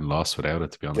be fucking lost without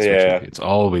it, to be honest with you. It's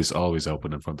always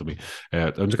open in front of me.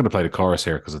 I'm just going to play the chorus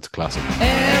here because it's a classic.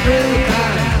 Every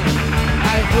time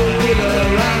I fool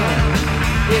around,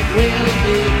 it will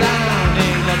be down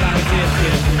in the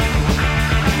mountain.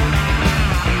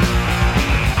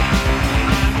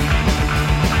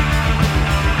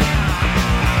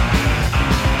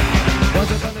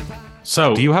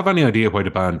 So, do you have any idea why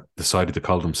the band decided to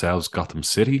call themselves Gotham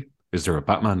City? Is there a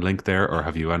Batman link there, or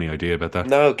have you any idea about that?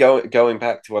 No, going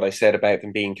back to what I said about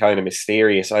them being kind of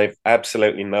mysterious, I've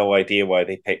absolutely no idea why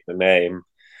they picked the name.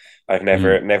 I've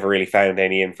never really found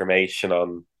any information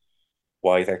on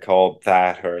why they're called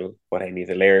that, or what any of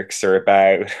the lyrics are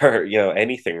about, or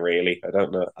anything really.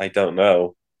 I don't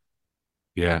know.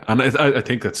 Yeah, and I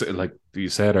think that's, like you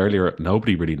said earlier,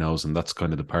 nobody really knows, and that's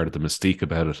kind of the part of the mystique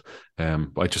about it.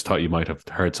 I just thought you might have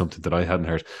heard something that I hadn't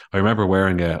heard. I remember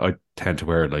I tend to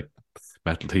wear like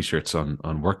metal t-shirts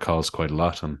on work calls quite a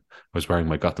lot, and I was wearing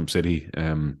my Gotham City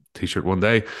t-shirt one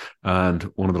day, and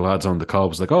one of the lads on the call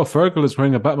was like, "Oh, Ferg is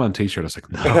wearing a Batman t-shirt." I was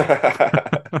like,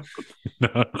 "No."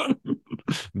 No.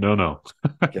 No.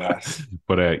 Yes.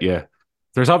 But yeah,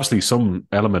 there's obviously some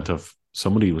element of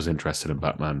somebody was interested in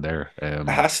Batman there. It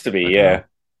has to be, I don't yeah. know.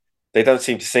 They don't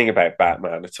seem to sing about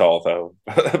Batman at all, though.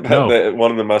 But No,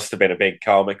 one of them must have been a big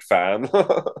comic fan.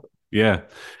 yeah,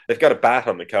 They've got a bat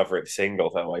on the cover of the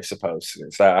single, though, I suppose.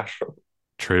 Is that?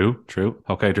 true.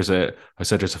 Okay, I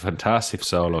said there's a fantastic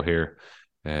solo here.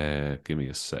 Give me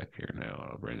a sec here now.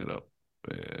 I'll bring it up.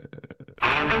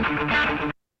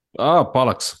 Oh,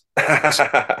 bollocks.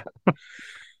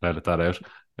 Edit that out.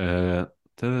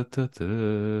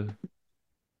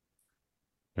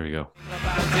 There we go.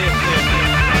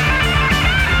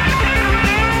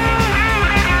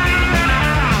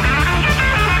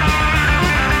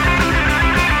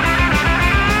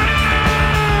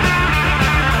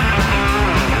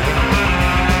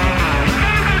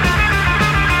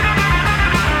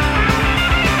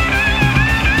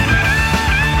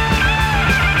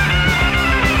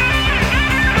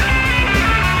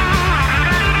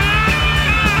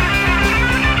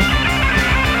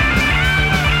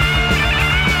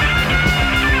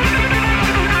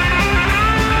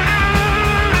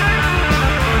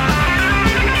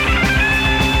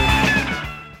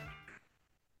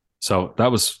 So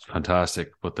that was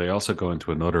fantastic, but they also go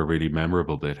into another really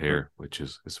memorable bit here, which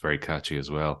is very catchy as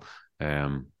well. So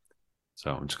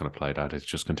I'm just going to play that. It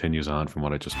just continues on from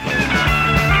what I just played.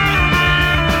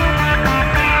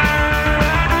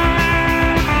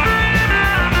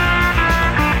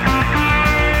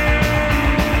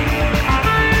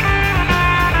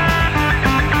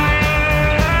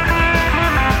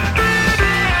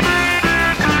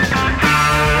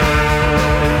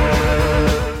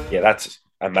 Yeah, that's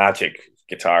a magic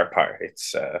guitar part.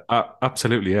 It's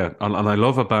Absolutely, yeah, and I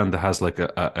love a band that has like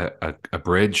a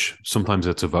bridge. Sometimes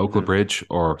it's a vocal bridge,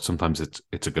 or sometimes it's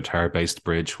a guitar based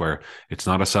bridge where it's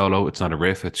not a solo, it's not a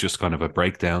riff, it's just kind of a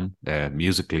breakdown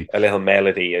musically. a little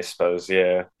melody, I suppose.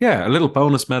 Yeah, Yeah, a little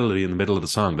bonus melody in the middle of the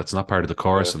song that's not part of the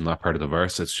chorus and not part of the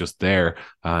verse. It's just there,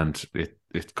 and it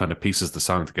kind of pieces the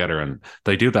song together, and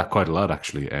they do that quite a lot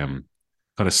actually. Kind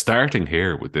of starting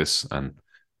here with this and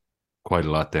quite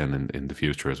a lot then in the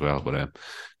future as well. But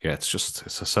yeah, it's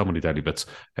so many deadly bits.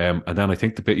 And then I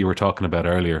think the bit you were talking about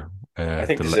earlier. I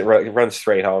think it runs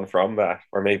straight on from that,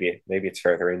 or maybe it's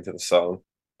further into the song.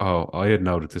 Oh, I had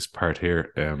noted this part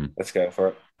here. Let's go for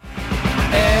it.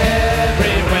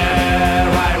 Everywhere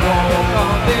I walk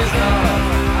on this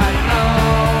earth, I know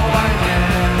I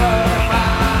never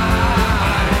find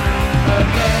a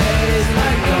place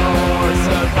like yours,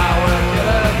 a power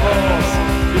killer force.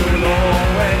 You'll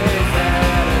always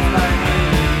satisfy me.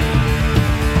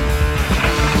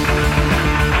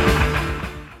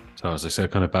 So as I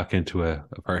said, kind of back into a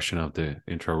version of the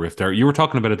intro riff there. You were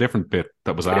talking about a different bit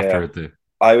that was after the.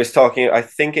 I was talking, I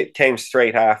think it came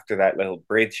straight after that little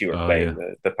bridge you were playing,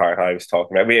 the part I was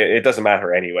talking about. I mean, it doesn't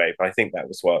matter anyway, but I think that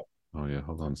was what. Oh, yeah,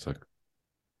 hold on a sec.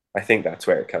 I think that's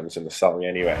where it comes in the song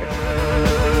anyway.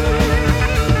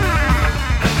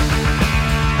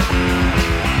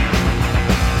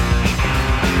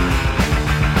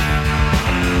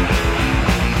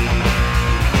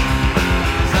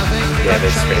 Yeah,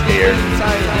 this bit here.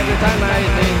 Every time I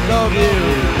think of you,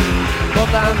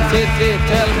 Gotham City,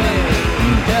 tell me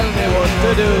what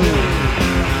to do.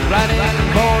 Running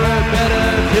for a better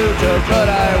future, but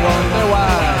I wonder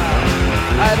why.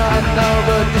 I don't know,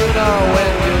 but you know,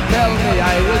 when you tell me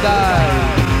I will die.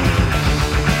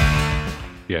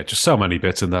 Yeah, just so many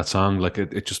bits in that song. Like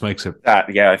it just makes it.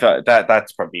 I thought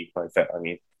that's probably my favorite. I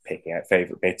mean, picking out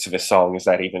favorite bits of a song is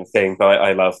that even thing, but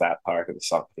I love that part of the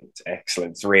song. I think it's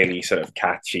excellent. It's really sort of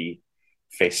catchy,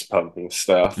 fist pumping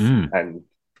stuff, and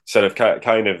sort of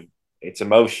kind of it's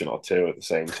emotional too at the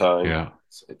same time. Yeah,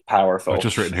 it's powerful. I've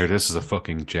just written here, this is a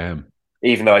fucking gem.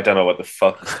 Even though I don't know what the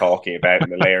fuck he's talking about in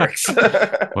the lyrics.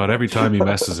 But every time he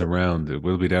messes around, it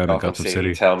will be down in Gotham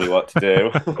City. Tell me what to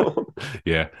do.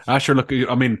 Yeah. Sure, look,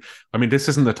 I mean, this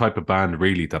isn't the type of band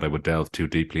really that I would delve too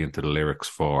deeply into the lyrics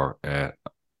for.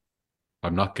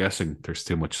 I'm not guessing there's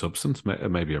too much substance.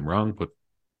 Maybe I'm wrong, but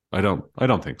I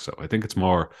don't think so. I think it's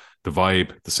more the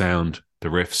vibe, the sound, the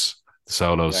riffs, the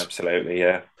solos. Yeah, absolutely,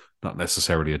 yeah. Not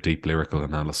necessarily a deep lyrical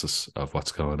analysis of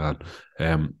what's going on.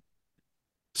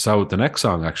 So the next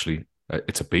song, actually,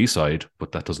 it's a B-side,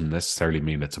 but that doesn't necessarily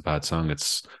mean it's a bad song.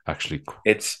 It's actually...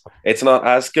 It's not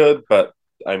as good, but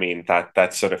I mean,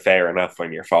 that's sort of fair enough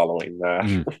when you're following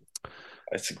that.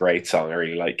 It's a great song. I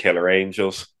really like Killer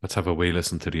Angels. Let's have a wee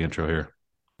listen to the intro here.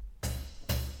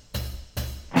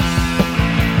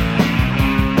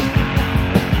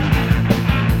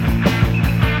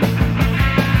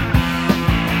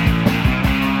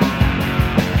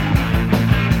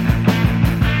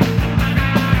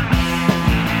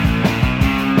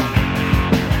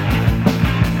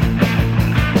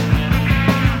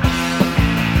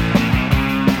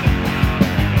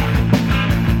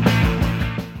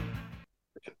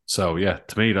 So yeah,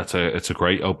 to me it's a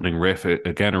great opening riff. It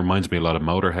again reminds me a lot of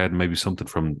Motorhead, maybe something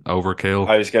from Overkill.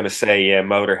 I was going to say, yeah,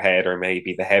 Motorhead or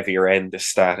maybe the heavier end of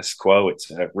Status Quo.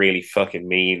 It's a really fucking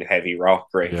mean, heavy rock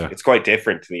riff. Yeah. It's quite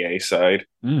different to the A side.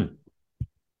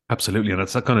 Absolutely, and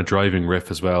it's that kind of driving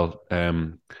riff as well.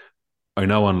 I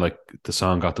know on like the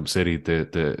song Gotham City,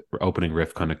 the opening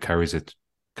riff kind of carries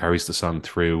the song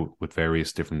through with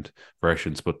various different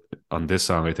versions. But on this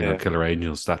song, I think on Killer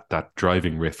Angels, that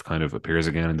driving riff kind of appears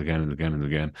again and again and again and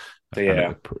again. So,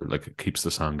 yeah, and it keeps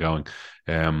the song going.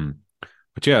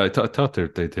 But yeah, I thought they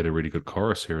did a really good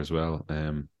chorus here as well.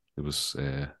 It was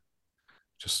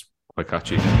just quite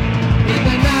catchy.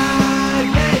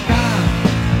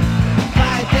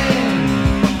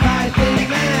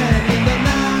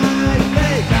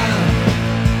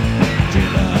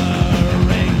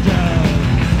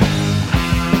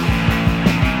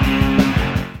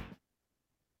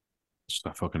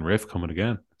 That fucking riff coming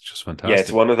again. It's just fantastic. Yeah,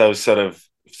 it's one of those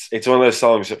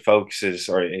songs that focuses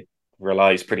or it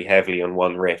relies pretty heavily on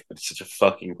one riff, but it's such a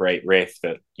fucking great riff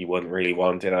that you wouldn't really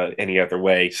want it any other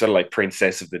way. Sort of like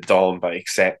Princess of the Dawn by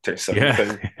Accept or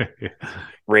something. Yeah.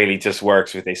 Really just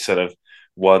works with this sort of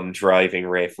one driving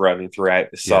riff running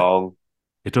throughout the song.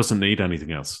 Yeah. It doesn't need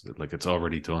anything else. Like it's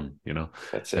already done, you know.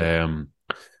 That's it.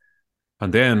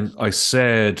 And then I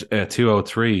said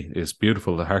 203 is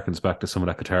beautiful. That harkens back to some of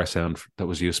that guitar sound that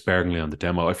was used sparingly on the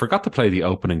demo. I forgot to play the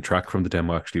opening track from the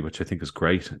demo, actually, which I think is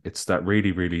great. It's that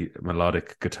really, really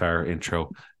melodic guitar intro,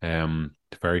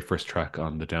 the very first track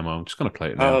on the demo. I'm just going to play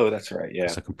it now. Oh, that's right, yeah.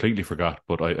 I completely forgot,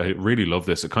 but I really love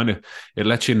this. It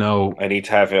lets you know. I need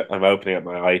to have it. I'm opening up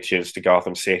my iTunes to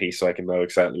Gotham City so I can know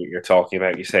exactly what you're talking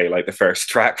about. You say like the first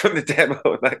track from the demo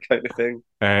and that kind of thing.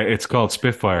 It's called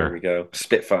Spitfire. There we go.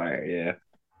 Spitfire, yeah.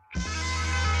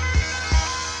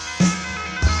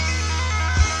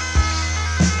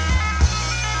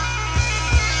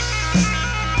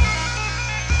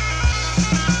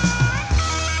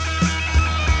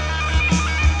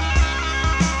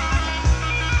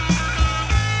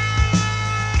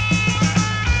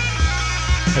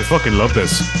 I fucking love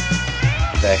this.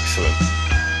 It's excellent.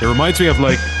 It reminds me of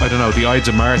like, I don't know, the Ides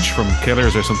of March from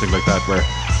Killers or something like that, where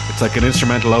it's like an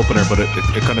instrumental opener, but it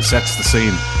kind of sets the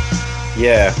scene.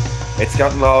 Yeah, it's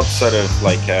got an odd sort of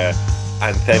like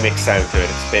anthemic sound to it.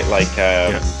 It's a bit like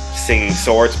singing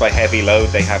Swords by Heavy Load.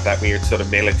 They have that weird sort of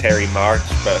military march,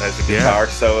 but has a guitar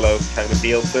solo kind of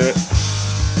feel to it.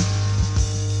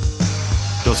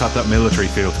 It does have that military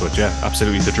feel to it, yeah,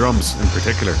 absolutely. The drums in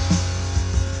particular.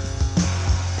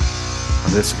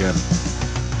 And this again.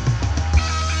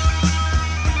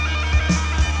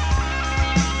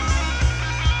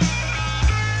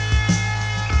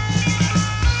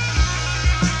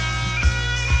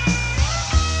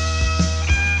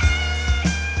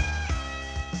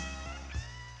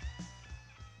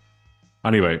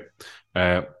 Anyway,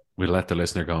 we'll let the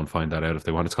listener go and find that out if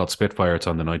they want. It's called Spitfire. It's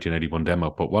on the 1981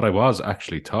 demo. But what I was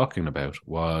actually talking about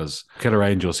was Killer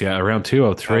Angels. Yeah, around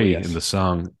 203 in the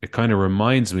song. It kind of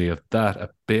reminds me of that a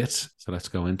bit. So let's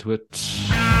go into it.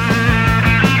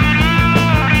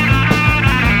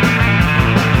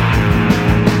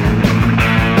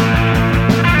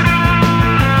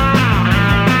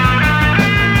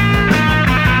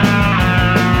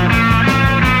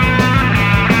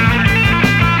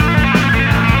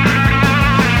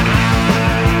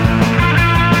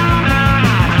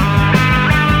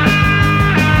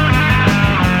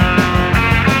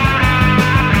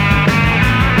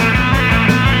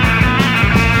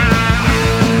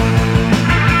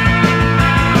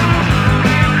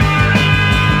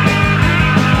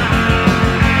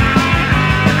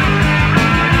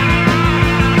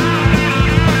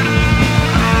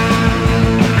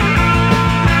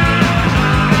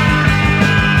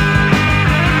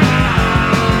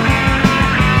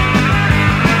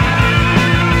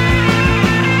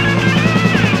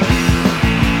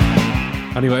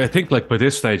 Anyway, I think like by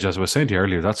this stage, as I was saying to you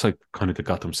earlier, that's like kind of the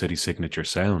Gotham City signature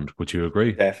sound. Would you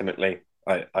agree? Definitely.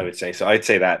 I would say so. I'd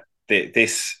say that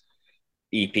this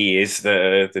EP is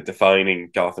the defining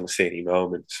Gotham City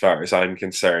moment as far as I'm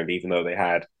concerned, even though they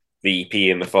had the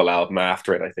EP and the full album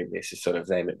after it. I think this is sort of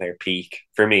them at their peak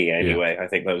for me anyway. I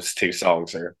think those two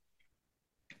songs are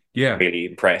really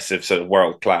impressive, sort of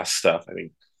world-class stuff. I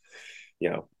think, you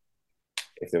know,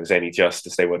 if there was any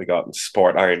justice, they would have gotten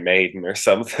Sport Iron Maiden or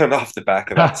something off the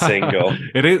back of that single.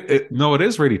 It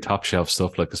is really top shelf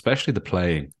stuff. Like especially the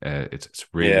playing, it's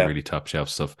really really top shelf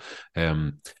stuff.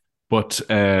 But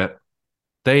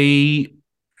they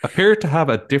appear to have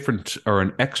a different or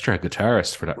an extra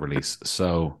guitarist for that release.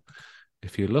 So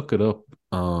if you look it up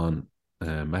on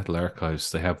Metal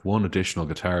Archives, they have one additional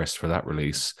guitarist for that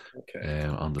release Okay.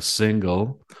 on the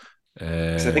single.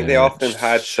 Because I think they often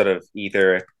had sort of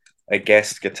either a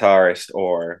guest guitarist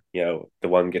or, the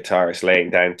one guitarist laying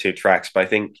down two tracks. But I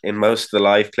think in most of the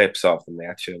live clips of them, they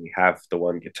actually only have the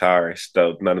one guitarist,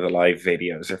 though none of the live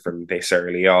videos are from this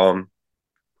early on.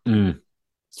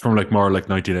 It's from like more like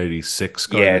 1986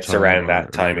 Yeah, kind of it's time around or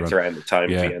that time. later It's on. around the time of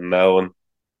Yeah, the unknown.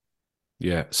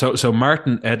 yeah. So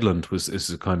Martin Edlund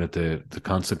is kind of the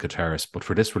constant guitarist, but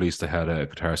for this release they had a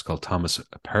guitarist called Thomas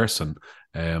Persson,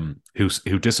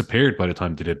 who disappeared by the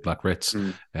time they did Black Ritz.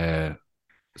 Mm.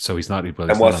 So he's not And not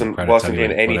on the wasn't credits wasn't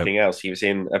in anyway. anything else. He was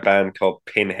in a band called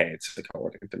Pinheads,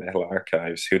 according to Metal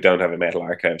Archives, who don't have a Metal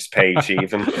Archives page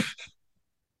even.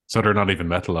 So they're not even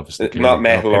metal, obviously. Not Clearly, no,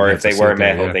 metal, or if Pinheads are they still were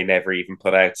there. metal, Yeah, they never even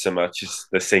put out so much as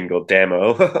the single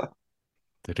demo.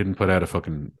 they didn't put out a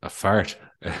fart.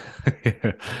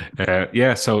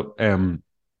 Yeah. So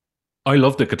I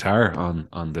love the guitar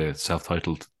on the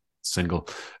self-titled single,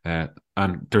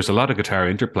 and there's a lot of guitar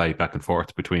interplay back and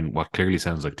forth between what clearly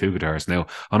sounds like two guitars. Now,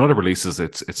 on other releases,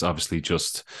 it's obviously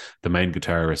just the main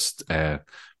guitarist,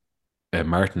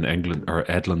 Martin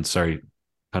Edlund, sorry,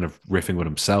 kind of riffing with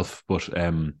himself. But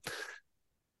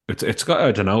it's got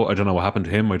I don't know what happened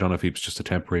to him. I don't know if he was just a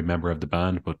temporary member of the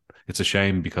band, but it's a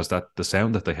shame because that the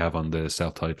sound that they have on the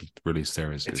self-titled release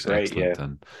there It's is great, yeah.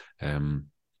 excellent. And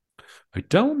I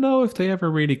don't know if they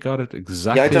ever really got it Yeah, I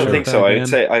exactly don't right think so. back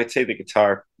then. I'd say the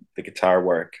guitar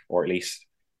work, or at least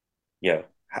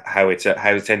how it's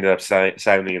ended up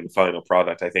sounding in the final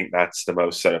product. I think that's the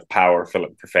most sort of powerful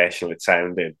and professional it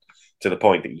sounded, to the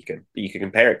point that you can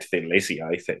compare it to Thin Lizzy.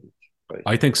 I think, like,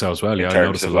 I think so as well. in Yeah, I terms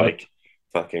noticed a of lot of like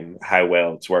fucking how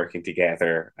well it's working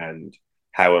together and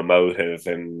how emotive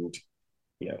and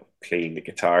clean the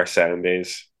guitar sound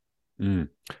is. and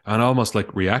almost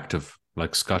like reactive,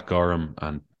 like Scott Gorham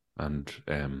and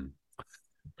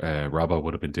Robbo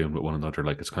would have been doing with one another.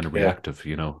 Like it's kind of Yeah. reactive,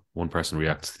 one person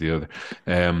reacts to the other.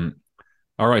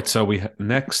 All right, so we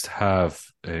next have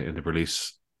in the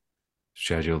release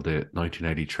schedule the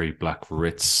 1983 Black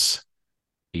Ritz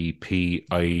EP.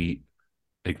 I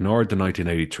ignored the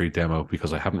 1983 demo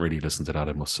because I haven't really listened to that,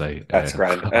 I must say. That's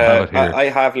grand. I have it here. I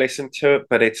have listened to it,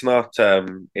 but it's not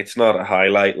a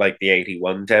highlight like the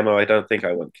 81 demo. I don't think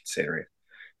I would consider it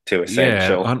too Yeah,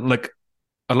 essential. and like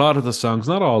a lot of the songs,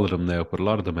 not all of them now, but a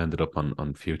lot of them ended up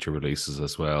on future releases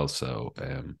as well. So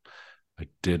I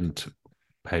didn't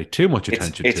pay too much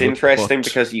attention It's to it. interesting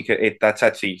But because that's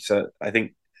actually, so I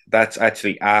think that's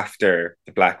actually after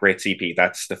the Black Ritz EP.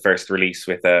 That's the first release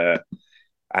with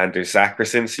Anders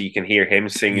Zackerson, so you can hear him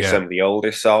singing yeah, some of the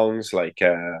older songs, like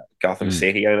Gotham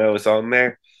City, I know, is on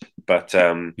there, but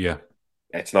yeah.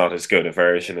 it's not as good a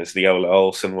version as the Ola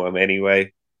Olsen one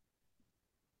anyway.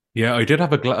 Yeah, I did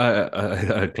have a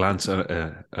glance.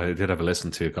 I did have a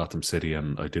listen to Gotham City,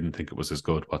 and I didn't think it was as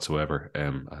good whatsoever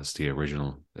as the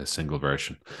original single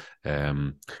version.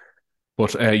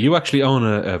 But you actually own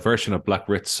a version of Black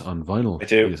Ritz on vinyl. I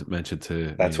do. You mentioned to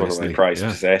me That's one of my recently. prized Yeah,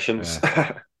 possessions.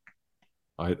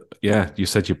 you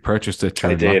said you purchased it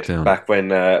I during did lockdown.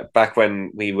 back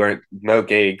when we weren't no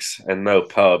gigs and no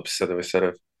pubs, so there was sort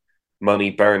of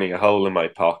money burning a hole in my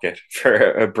pocket for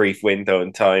a brief window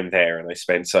in time there, and I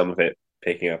spent some of it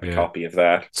picking up a Yeah. copy of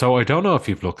that. So I don't know if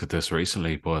you've looked at this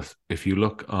recently, but if you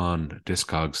look on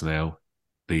Discogs now,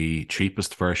 the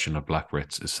cheapest version of Black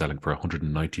Ritz is selling for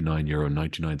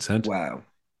 €199.99. Wow.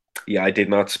 Yeah, I did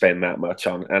not spend that much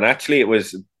on, and actually, it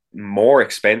was more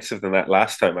expensive than that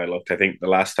last time I looked. I think the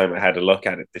last time I had a look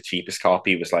at it, the cheapest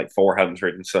copy was like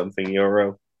 400 and something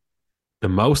euro. The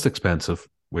most expensive,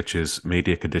 which is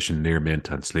media condition near mint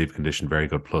and sleeve condition very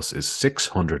good plus, is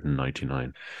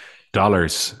 $699,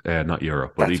 not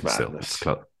euro, but That's even still, madness. it's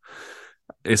close.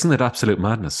 Isn't it absolute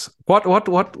madness? What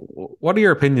are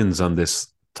your opinions on this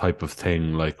type of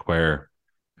thing? Like where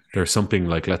there's something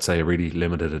like, let's say, a really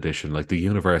limited edition, like the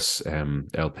Universe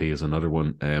LP is another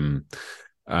one, and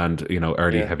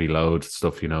early Yeah. heavy load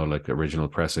stuff, like original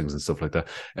pressings and stuff like that.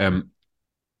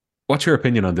 What's your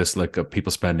opinion on this? Like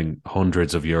people spending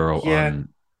hundreds of euro Yeah.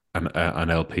 on an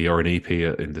LP or an EP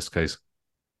in this case?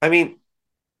 I mean,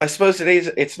 I suppose it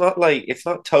is. It's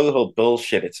not total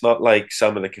bullshit. It's not like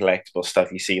some of the collectible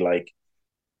stuff you see, like,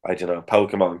 I don't know,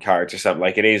 Pokemon cards or something.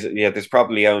 Like, it is. Yeah, there's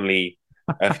probably only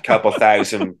a couple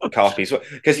thousand copies,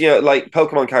 because like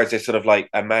Pokemon cards are sort of like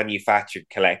a manufactured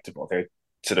collectible. They're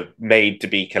sort of made to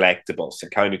be collectibles. They're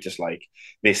kind of just like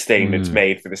this thing that's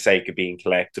made for the sake of being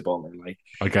collectible, and like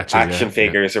I get you, action yeah,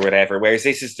 figures or whatever. Whereas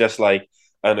this is just like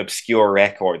an obscure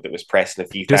record that was pressed in a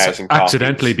few This thousand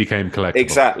accidentally copies. became collectible.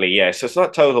 Exactly, yeah. So it's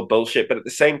not total bullshit, but at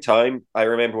the same time, I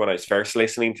remember when I was first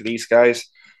listening to these guys,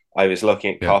 I was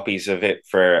looking at Yeah. copies of it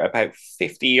for about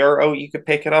 €50 you could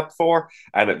pick it up for.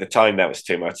 And at the time, that was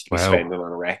too much to be Wow. spending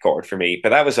on a record for me. But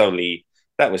that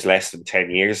was less than 10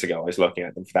 years ago. I was looking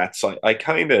at them for that. So I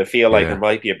kind of feel like there Yeah.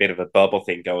 might be a bit of a bubble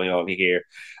thing going on here.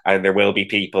 And there will be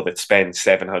people that spend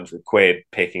 700 quid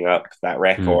picking up that Mm.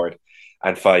 record.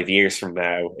 And 5 years from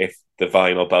now, if the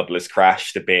vinyl bubble has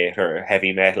crashed a bit or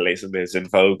heavy metal isn't as in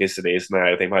vogue as it is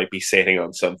now, they might be sitting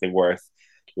on something worth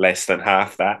less than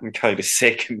half that and kind of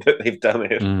sickened that they've done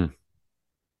it. Mm.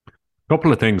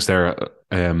 Couple of things there.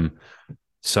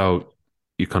 So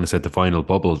you kind of said the vinyl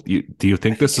bubble. Do you I think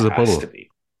think this it is a has to bubble? be.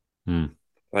 Mm.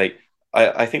 Like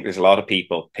I think there's a lot of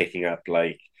people picking up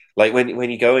like when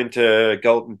you go into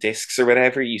golden discs or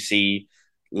whatever, you see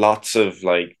lots of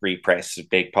like reprints of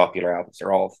big popular albums.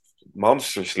 They're all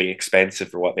monstrously expensive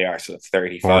for what they are. So it's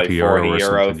 35, 40 euro 40 or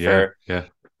euro something. Yeah. for, Yeah.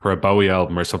 For a Bowie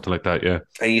album or something like that. Yeah.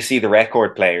 and you see the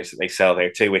record players that they sell there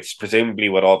too, which is presumably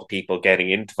what all the people getting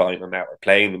into vinyl now are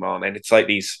playing them on. And it's like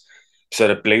these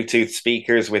sort of Bluetooth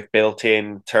speakers with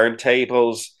built-in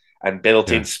turntables and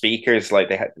built-in Yeah. speakers. Like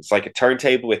it's like a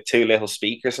turntable with two little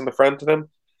speakers in the front of them.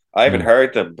 I haven't Mm.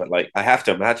 heard them, but like I have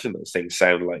to imagine those things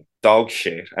sound like dog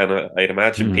shit. And I'd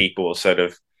imagine Mm. people will sort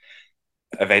of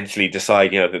eventually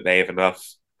decide, that they have enough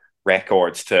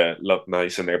records to look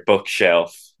nice on their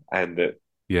bookshelf, and that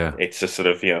Yeah. it's just sort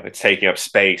of it's taking up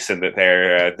space, and that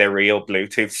their real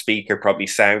Bluetooth speaker probably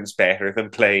sounds better than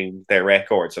playing their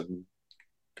records and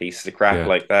pieces of crap Yeah.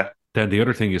 like that. Then the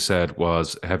other thing you said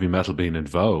was heavy metal being in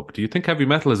vogue. Do you think heavy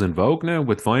metal is in vogue now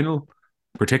with vinyl,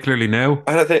 particularly now?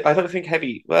 I don't think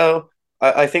heavy. Well,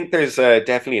 I think there's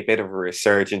definitely a bit of a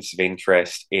resurgence of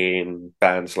interest in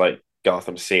bands like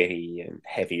Gotham City and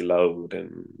Heavy Load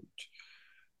and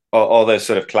all those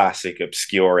sort of classic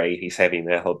obscure 80s heavy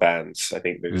metal bands. I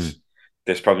think Mm.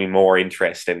 there's probably more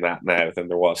interest in that now than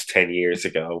there was 10 years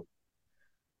ago.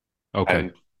 Okay.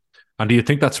 And And do you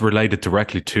think that's related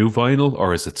directly to vinyl,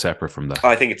 or is it separate from that?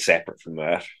 I think it's separate from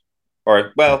that.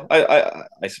 Or, well,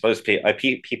 I suppose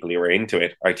people who are into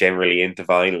it are generally into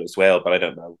vinyl as well, but I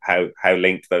don't know how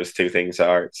linked those two things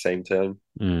are at the same time.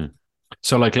 Mm.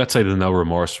 So, like, let's say the No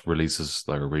Remorse releases,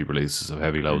 like re-releases of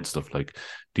Heavy Load Mm. stuff. Like,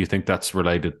 do you think that's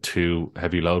related to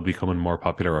Heavy Load becoming more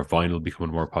popular, or vinyl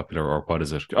becoming more popular, or what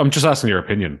is it? I'm just asking your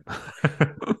opinion.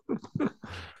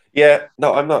 Yeah,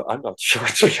 no, I'm not sure,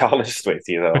 to be honest with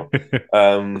you, though.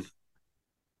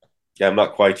 Yeah, I'm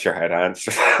not quite sure how to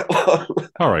answer that one.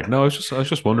 All right. No, I was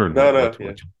just wondering No, yeah.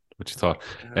 what you thought.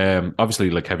 Obviously,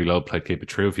 like Heavy Load played Keep It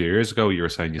True a few years ago. You were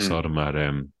saying you Mm. saw them at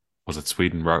was it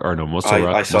Sweden Rock or no Muscle I,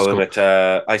 Rock? I saw them at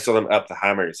I saw them up the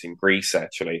Hammers in Greece,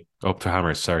 actually. Up to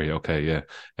Hammers. Sorry. Okay.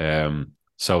 Yeah.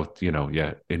 So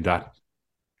yeah, in that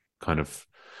kind of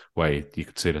way, you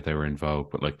could say that they were in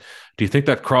vogue. But like, do you think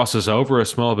that crosses over a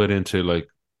small bit into like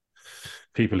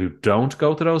people who don't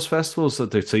go to those festivals,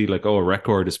 that they see like, oh, a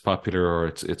record is popular, or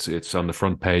it's on the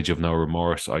front page of No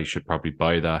Remorse, I should probably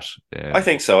buy that? I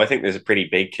think so. I think there's a pretty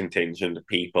big contingent of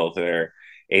people that are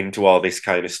into all this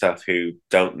kind of stuff who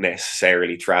don't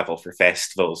necessarily travel for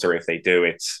festivals, or if they do,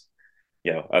 it's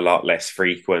a lot less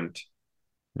frequent.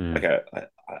 Like Mm,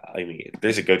 I mean,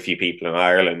 there's a good few people in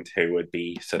Ireland who would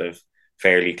be sort of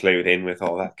fairly clued in with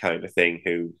all that kind of thing,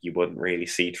 who you wouldn't really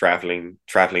see traveling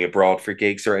abroad for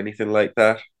gigs or anything like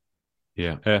that.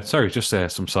 yeah. Sorry, just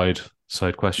some side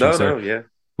No, questions no, there.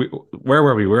 yeah. Where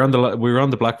were we? We were on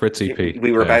the Black Ritz EP.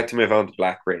 We were about to move on to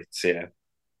Black Ritz, yeah.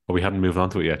 But we hadn't moved on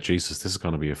to it yet. Jesus, this is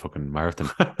going to be a fucking marathon.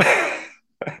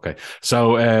 Okay,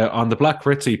 so on the Black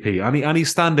Ritz EP, any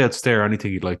standouts there?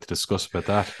 Anything you'd like to discuss about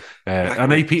that?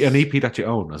 An EP that you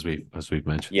own, as we've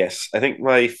mentioned. Yes, I think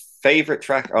my favorite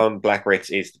track on Black Ritz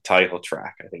is the title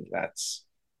track. I think that's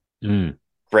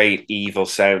great, evil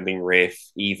sounding riff,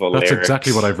 evil That's lyrics.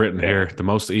 exactly what I've written here. The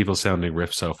most evil sounding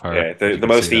riff so far. Yeah, the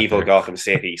most evil Gotham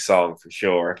City song for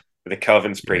sure. The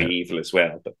Coven's pretty evil as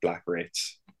well, but Black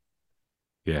Ritz.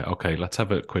 Yeah, okay, let's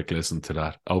have a quick listen to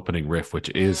that opening riff, which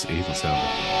is evil sounding.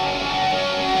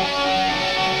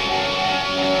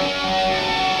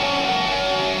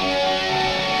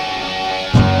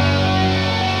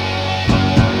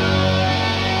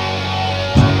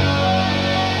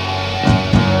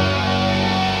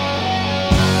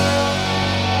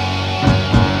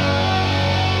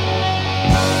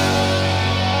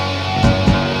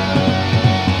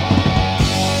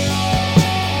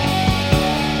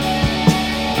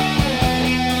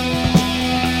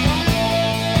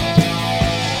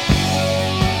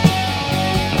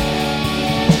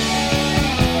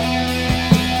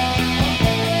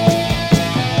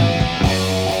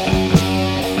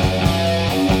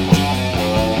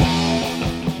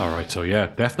 So yeah,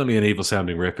 definitely an evil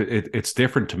sounding riff. It's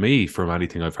different to me from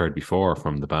anything I've heard before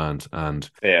from the band, and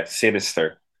Yeah,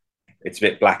 sinister. It's a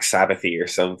bit Black Sabbathy or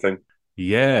something.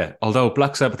 yeah, although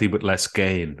Black Sabbath with less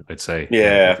gain, I'd say.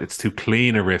 Yeah, It's too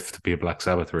clean a riff to be a Black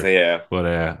Sabbath riff. yeah.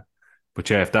 But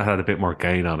yeah, if that had a bit more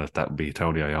gain on it, that would be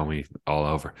Tony Iommi all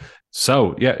over.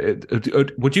 So yeah,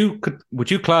 would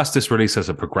you class this release as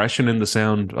a progression in the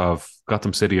sound of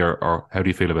Gotham City, or how do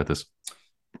you feel about this?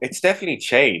 It's definitely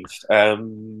changed.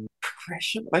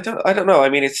 Progression. I don't know. I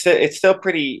mean, it's still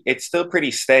pretty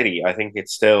steady. I think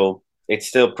it's still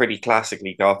pretty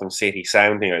classically Gotham City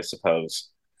sounding, I suppose.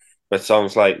 But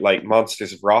songs like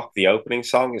Monsters of Rock, the opening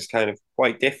song, is kind of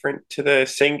quite different to the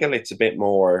single. It's a bit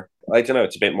more, I don't know,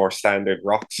 it's a bit more standard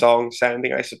rock song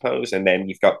sounding, I suppose. And then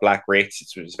you've got Black Ritz,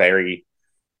 it was very,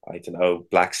 I don't know,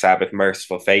 Black Sabbath,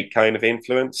 Merciful Fate kind of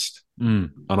influenced.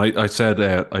 And I said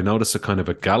I noticed a kind of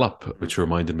a gallop, which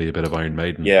reminded me a bit of Iron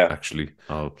Maiden. Yeah. Actually,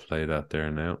 I'll play that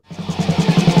there now.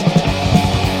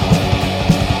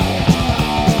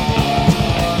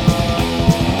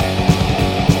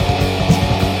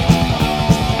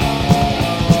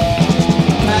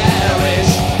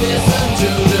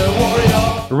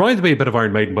 Reminded me a bit of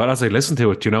Iron Maiden, but as I listen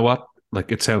to it, you know what?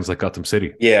 Like, it sounds like Gotham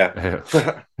City. Yeah.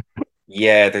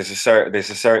 Yeah, there's a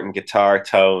certain guitar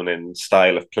tone and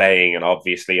style of playing, and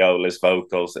obviously Ola's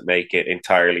vocals that make it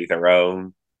entirely their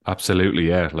own. Absolutely,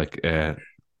 yeah. Like, and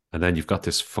then you've got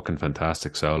this fucking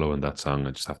fantastic solo in that song.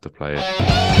 I just have to play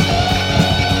it.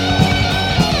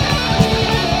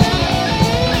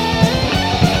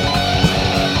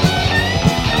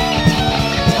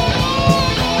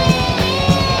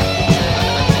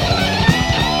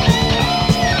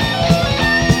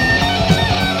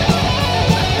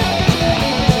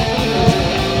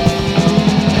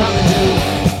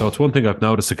 So it's one thing I've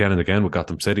noticed again and again with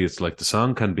Gotham City. It's like the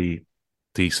song can be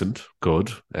decent,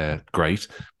 good, great,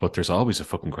 but there's always a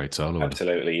fucking great solo.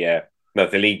 Absolutely, yeah. No,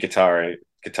 the lead guitar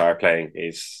playing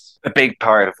is a big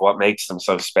part of what makes them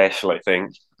so special, I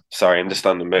think. Sorry, I'm just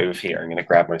on the move here. I'm going to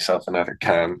grab myself another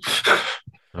can.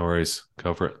 No worries,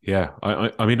 go for it. Yeah,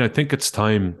 I mean, I think it's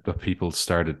time that people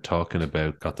started talking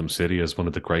about Gotham City as one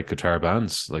of the great guitar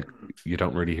bands. Like, you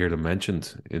don't really hear them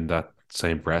mentioned in that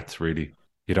same breath, really.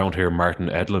 You don't hear Martin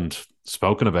Edlund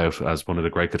spoken about as one of the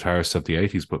great guitarists of the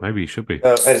 80s, but maybe he should be.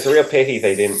 And it's a real pity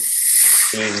they didn't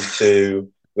seem to,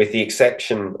 with the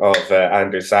exception of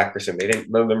Anders Zackerson,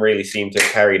 none of them really seem to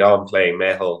have carried on playing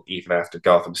metal even after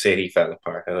Gotham City fell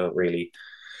apart.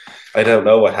 I don't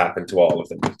know what happened to all of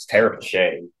them. It's a terrible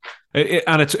shame.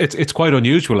 And it's quite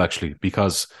unusual, actually,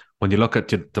 because when you look at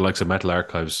the likes of Metal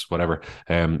Archives, whatever,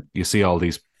 you see all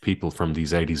these people from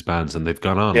these 80s bands, and they've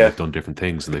gone on and they've done different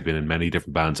things, and they've been in many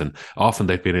different bands, and often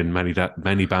they've been in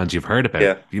many bands you've heard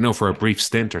about, for a brief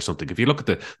stint or something. If you look at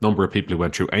the number of people who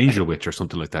went through Angel Witch or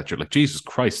something like that, you're like, Jesus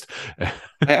Christ.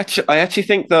 I actually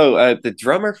think, though, the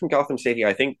drummer from Gotham City,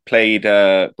 I think, played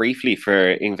briefly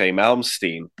for Yngwie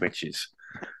Malmsteen, which is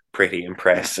pretty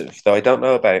impressive, though I don't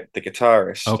know about the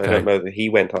guitarist. Okay. I don't know that he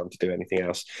went on to do anything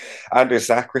else. Anders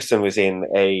Zackerson was in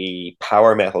a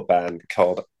power metal band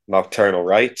called Nocturnal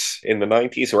Rites in the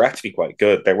 90s, who were actually quite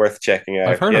good. They're worth checking out.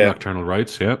 I've heard of Nocturnal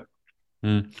Rites, yeah.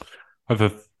 I've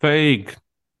a vague...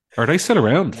 Are they still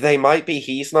around? They might be.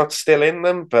 He's not still in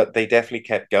them, but they definitely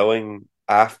kept going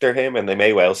after him, and they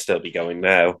may well still be going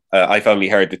now. I've only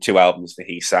heard the 2 albums that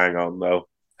he sang on, though.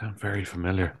 I'm very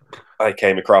familiar. I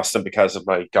came across them because of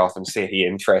my Gotham City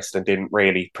interest and didn't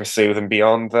really pursue them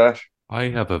beyond that. I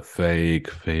have a vague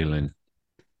feeling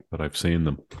that I've seen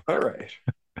them. All right.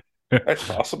 That's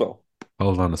possible.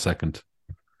 Hold on a second.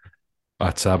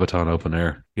 At Sabaton Open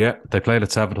Air. Yeah, they played at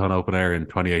Sabaton Open Air in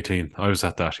 2018. I was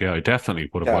at that. Yeah, I definitely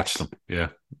would have watched them. Yeah.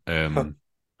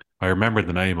 I remember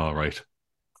the name all right.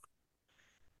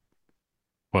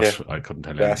 But I couldn't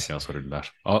tell you anything else other than that.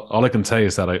 All I can say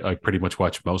is that I pretty much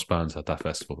watch most bands at that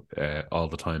festival all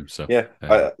the time. So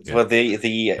well,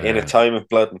 the In a Time of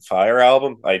Blood and Fire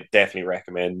album, I definitely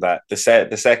recommend that. The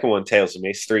second one, Tales of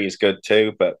Mystery, is good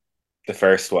too, but the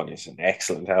first one is an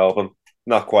excellent album.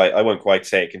 Not quite, I wouldn't quite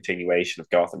say a continuation of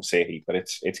Gotham City, but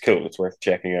it's cool. It's worth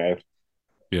checking out.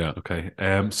 Yeah, okay.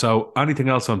 So anything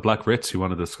else on Black Ritz you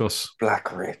want to discuss?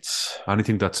 Black Ritz.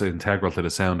 Anything that's integral to the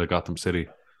sound of Gotham City?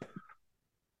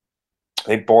 I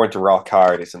think Born to Rock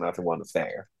Hard is another one of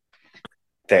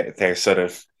their sort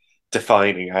of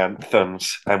defining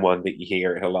anthems, and one that you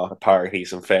hear at a lot of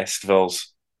parties and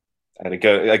festivals, and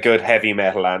a good heavy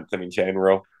metal anthem in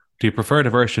general. Do you prefer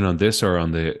the version on this or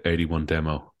on the 81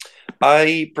 demo?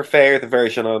 I prefer the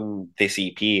version on this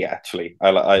EP, actually.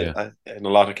 I in a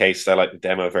lot of cases, I like the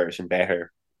demo version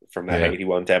better from that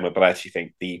 81 demo, but I actually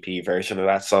think the EP version of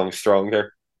that song is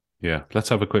stronger. Yeah, let's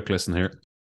have a quick listen here.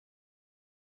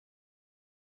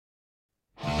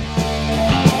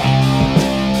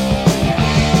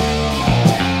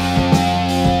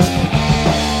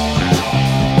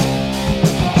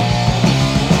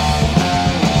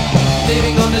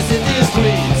 Living on the city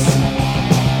streets,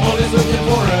 always looking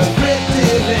for a pretty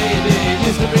lady.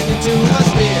 Used to bring it too much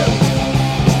beer.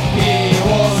 He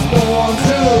was born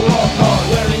to rock hard,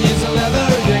 wearing his leather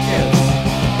jackets.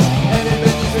 Heavy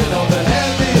business with all the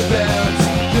heavy belts,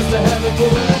 just to have a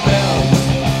cool belt.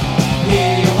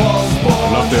 He was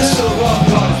born love this. to rock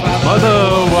hard.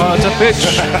 Mother was a bitch.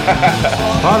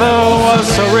 Father was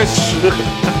so rich.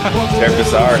 They're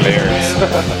bizarre lyrics.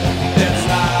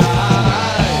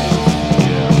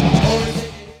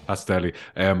 That's deadly.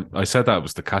 I said that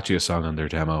was the catchiest song on their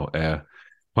demo.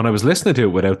 When I was listening to it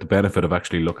without the benefit of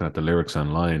actually looking at the lyrics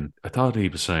online, I thought he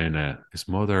was saying his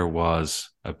mother was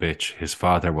a bitch, his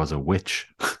father was a witch.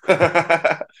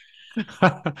 I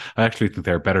actually think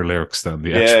they're better lyrics than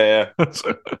the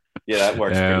actual. Yeah, that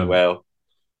works pretty well.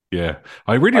 Yeah,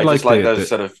 I really I just like those the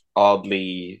sort of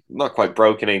oddly, not quite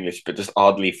broken English, but just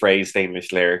oddly phrased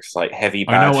English lyrics, like heavy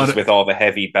badges with all the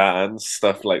heavy bands,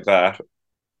 stuff like that.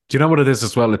 Do you know what it is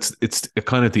as well? It's a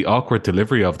kind of the awkward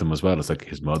delivery of them as well. It's like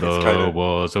his mother kind of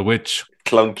was a witch,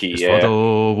 clunky. His father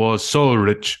was so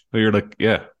rich. You're like,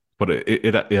 yeah, but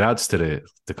it adds to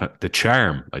the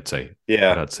charm. I'd say,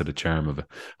 yeah, it adds to the charm of it.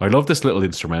 I love this little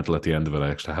instrumental at the end of it. I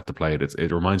actually have to play it.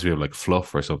 It reminds me of like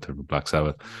Fluff or something from Black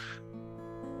Sabbath.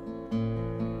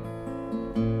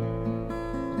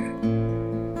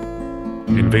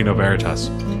 In Vino Veritas.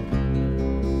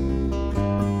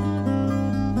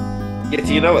 Yeah,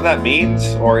 do you know what that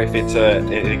means? Or if it's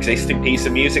an existing piece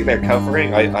of music they're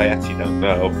covering? I actually don't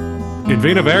know. In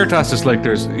Vino Veritas, it's like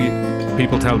there's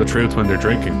people tell the truth when they're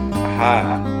drinking.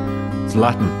 Aha. It's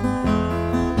Latin.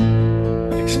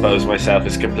 Expose myself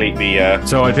as completely...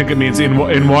 So I think it means in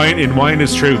wine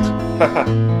is truth.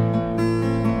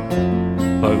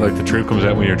 Like the truth comes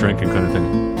out when you're drinking kind of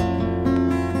thing.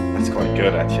 That's quite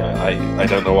good, actually. I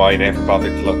don't know why I never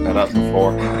bothered to look that up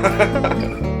before.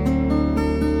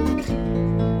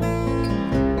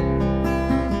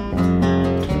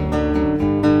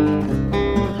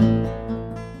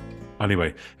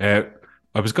 Anyway, I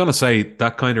was going to say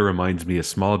that kind of reminds me a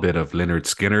small bit of Lynyrd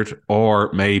Skynyrd,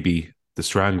 or maybe the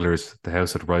Stranglers, The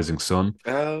House of the Rising Sun.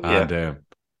 Oh, yeah. And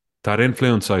that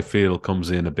influence, I feel,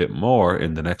 comes in a bit more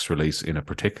in the next release in a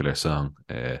particular song.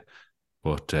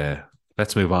 But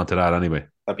let's move on to that anyway.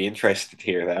 I'd be interested to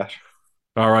hear that.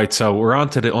 All right, so we're on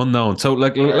to the unknown. So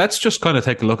let's just kind of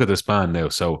take a look at this band now.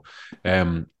 So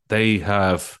they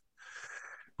have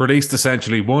released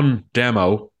essentially one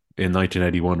demo in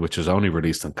 1981, which was only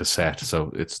released on cassette,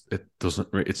 so it's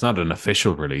not an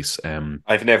official release.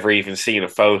 I've never even seen a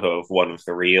photo of one of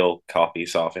the real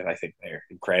copies of it. I think they're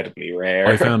incredibly rare.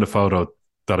 I found a photo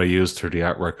that I used for the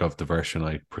artwork of the version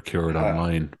I procured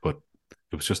online, but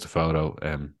it was just a photo.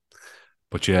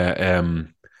 But yeah,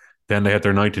 then they had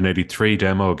their 1983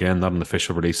 demo again, not an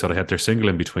official release. So they had their single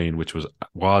in between, which was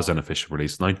an official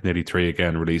release. 1983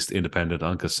 again, released independent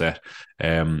on cassette.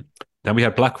 Then we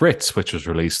had Black Ritz, which was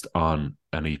released on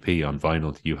an EP on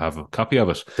vinyl. You have a copy of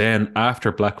it. Then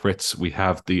after Black Ritz, we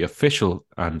have the official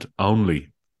and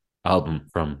only album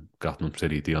from Gotham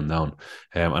City, The Unknown.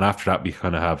 And after that, we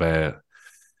kind of have a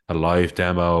live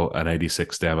demo, an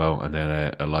 86 demo, and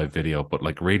then a live video. But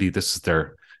like really, this is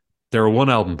they're a one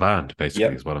album band,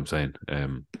 basically, is what I'm saying.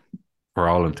 For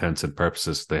all intents and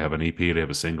purposes, they have an EP, they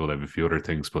have a single, they have a few other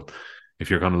things. But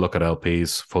if you're going to look at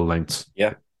LPs, full lengths,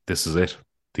 this is it.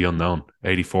 The Unknown,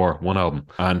 84, one album.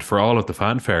 And for all of the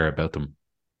fanfare about them,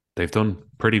 they've done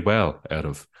pretty well out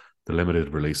of the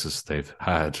limited releases they've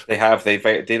had.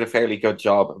 They did a fairly good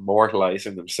job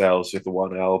immortalizing themselves with the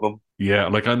one album. Yeah,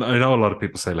 like I know a lot of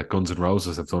people say like Guns N'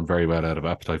 Roses have done very well out of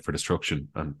Appetite for Destruction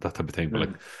and that type of thing, but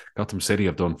like Gotham City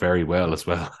have done very well as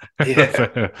well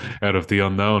out of The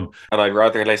Unknown. And I'd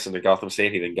rather listen to Gotham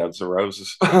City than Guns N'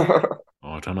 Roses.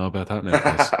 I don't know about that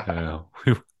now.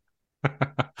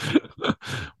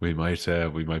 we might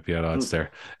be at odds there.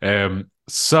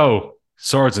 So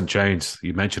Swords and Chains,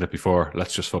 you mentioned it before.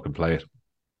 Let's just fucking play it.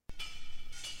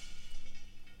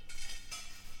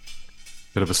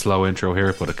 Bit of a slow intro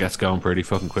here, but it gets going pretty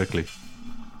fucking quickly.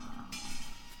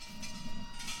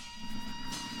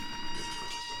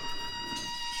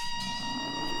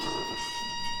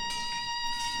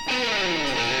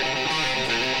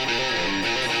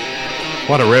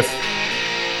 What a riff.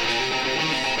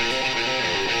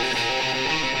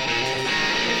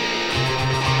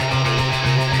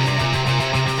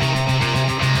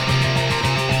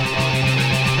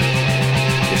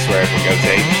 Where everyone goes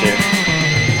ape shit.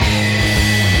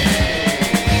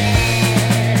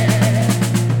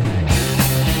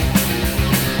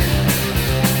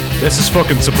 This is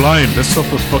fucking sublime. This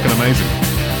stuff was fucking amazing.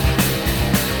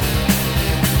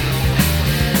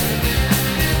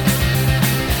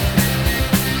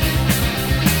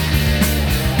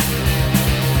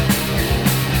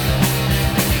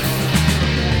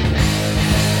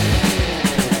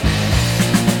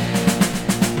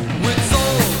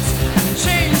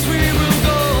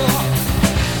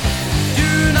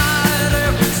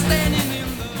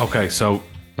 Okay, so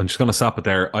I'm just going to stop it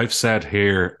there. I've said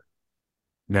here,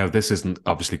 now this isn't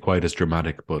obviously quite as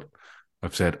dramatic, but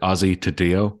I've said Ozzy to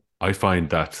Dio. I find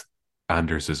that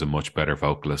Anders is a much better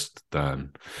vocalist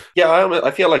than... Yeah,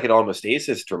 I feel like it almost is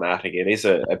as dramatic. It is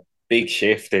a big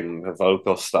shift in the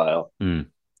vocal style. Anders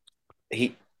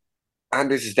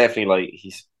is definitely like,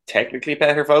 he's technically a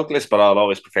better vocalist, but I'll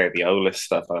always prefer the Olis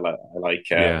stuff. I like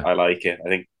it. I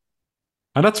think,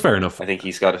 and that's fair enough. I think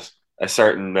he's got a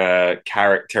certain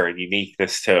character and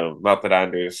uniqueness to him. Not that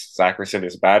Anders Zackerson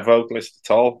is a bad vocalist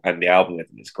at all, and the album with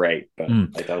him is great, but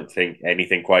I don't think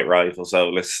anything quite rivals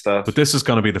Olis stuff. But this is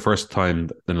going to be the first time,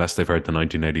 unless they've heard the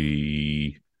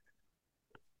 1980...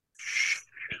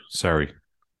 Sorry.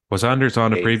 Was Anders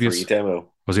on a previous...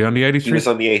 demo? Was he on the 83? He was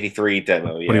on the 83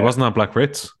 demo, yeah. But he wasn't on Black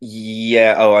Ritz?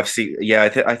 Yeah, I've seen... Yeah,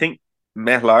 I think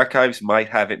Metal Archives might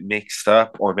have it mixed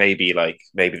up, or maybe they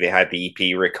had the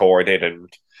EP recorded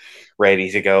and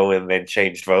ready to go and then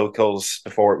changed vocals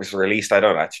before it was released. I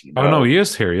don't actually know. Oh no, he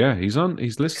is here, yeah. He's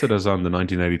listed as on the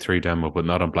 1983 demo, but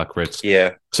not on Black Ritz.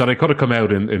 Yeah. So they could have come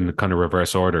out in kind of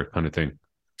reverse order kind of thing.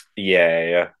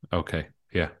 Yeah. Okay.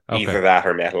 Yeah. Okay. Either that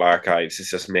or Metal Archives is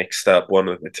just mixed up, one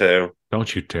of the two.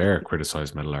 Don't you dare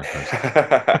criticize Metal Archives.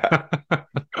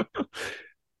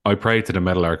 I pray to the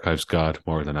Metal Archives God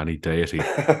more than any deity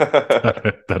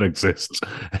that exists.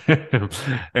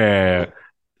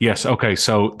 Yes, okay.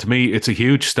 So to me, it's a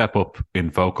huge step up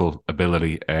in vocal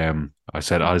ability. I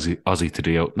said Ozzy to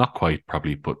Dio, not quite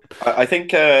probably, but I think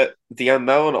The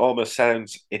Unknown almost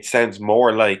sounds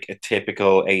more like a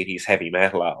typical 80s heavy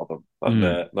metal album,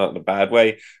 not in a bad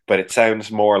way, but it sounds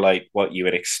more like what you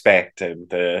would expect.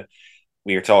 And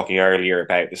we were talking earlier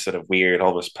about the sort of weird,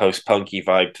 almost post-punky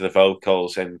vibe to the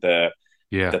vocals and the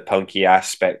punky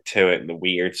aspect to it and the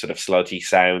weird sort of sludgy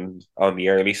sound on the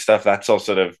early stuff. That's all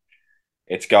sort of,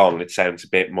 it's gone. It sounds a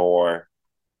bit more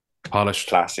polished,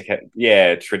 classic.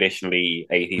 Yeah, traditionally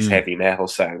 80s heavy metal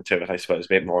sound to it, I suppose. A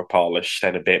bit more polished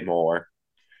and a bit more,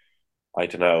 I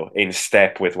don't know, in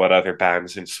step with what other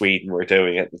bands in Sweden were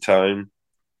doing at the time.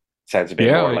 Sounds a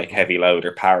bit more like Heavy Load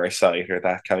or Parasite or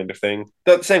that kind of thing.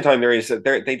 But at the same time,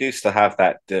 they do still have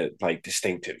that like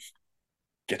distinctive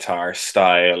guitar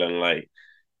style, and like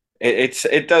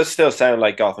it does still sound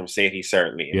like Gotham City,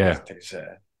 certainly. Yeah.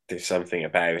 There's something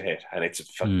about it, and it's a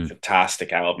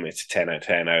fantastic album. It's a 10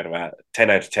 out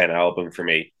of 10 album for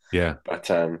me. Yeah. But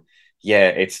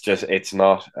it's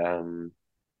not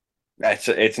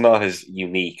it's not as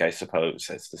unique, I suppose,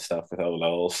 as the stuff with Ola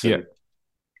Olsen. Yeah.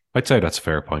 I'd say that's a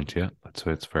fair point, yeah. That's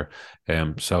it's fair.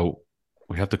 So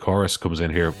we have the chorus comes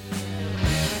in here.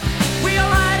 We are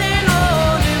riding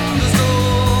on in the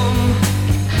storm.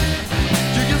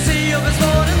 You can see of his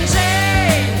sword and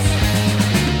chains.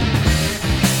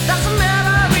 Doesn't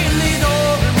matter in the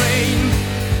open rain.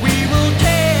 We will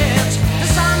catch the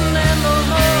sun and the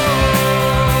moon.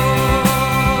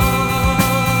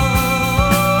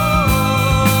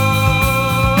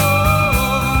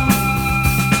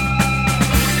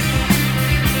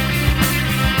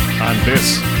 And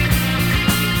this.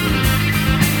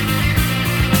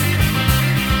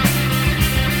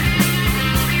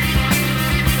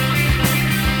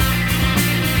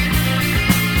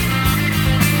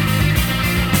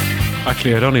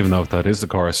 Actually, I don't even know if that is the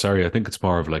chorus. Sorry, I think it's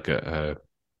more of like a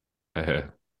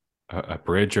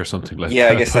bridge or something like that. Yeah,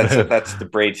 I guess that's the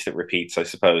bridge that repeats, I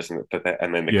suppose, and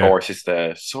then the chorus is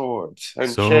the swords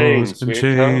and chains.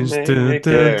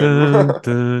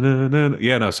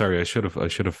 Yeah, no, sorry, I should have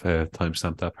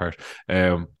timestamped that part.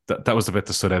 That was the bit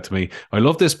that stood out to me. I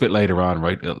love this bit later on,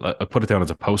 right? I put it down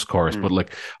as a post chorus, but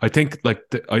like I think like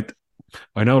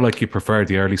I know like you prefer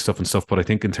the early stuff and stuff, but I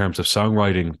think in terms of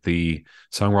songwriting, the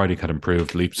songwriting had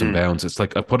improved leaps and bounds. It's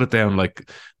like I put it down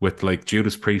like with like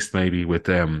Judas Priest, maybe with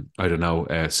I don't know,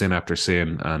 Sin After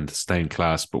Sin and Stained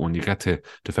Class. But when you get to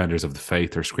Defenders of the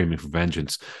Faith or Screaming for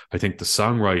Vengeance, I think the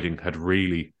songwriting had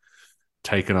really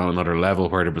taken on another level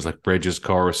where there was like bridges,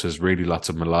 choruses, really lots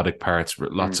of melodic parts,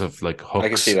 lots of like hooks I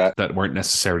can see that weren't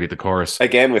necessarily the chorus.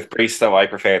 Again, with Priest, though, I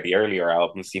prefer the earlier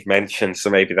albums you've mentioned, so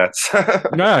maybe that's...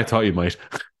 Yeah, I thought you might.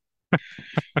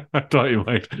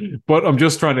 But I'm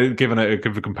just trying to give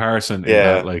a comparison in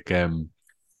that, like, in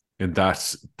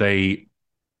that they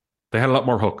had a lot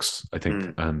more hooks, I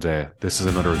think, and this is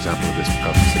another example of this with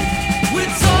Gotham City.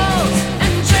 with swords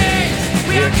and chains,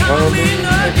 we are coming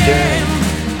again.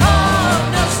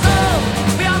 On the stone,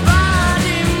 we are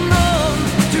riding on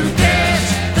to catch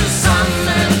the sun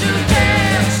and to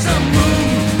catch the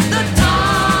moon. The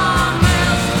time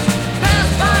has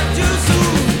passed by too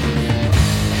soon.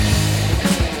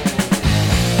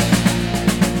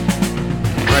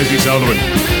 Crazy Sullivan.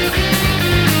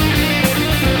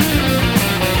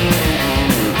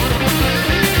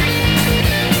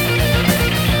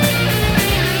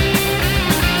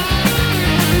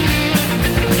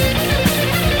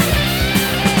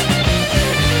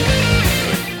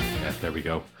 There we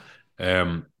go.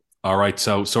 All right,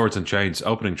 so Swords and Chains,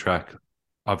 opening track,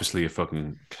 obviously a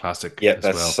fucking classic. Yeah, as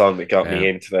that's well. the song that got me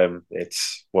into them.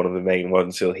 It's one of the main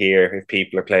ones you'll hear if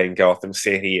people are playing Gotham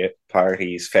City at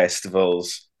parties,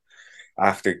 festivals,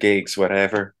 after gigs,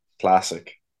 whatever.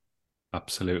 Classic.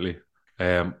 Absolutely.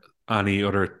 Any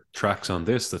other tracks on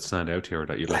this that stand out here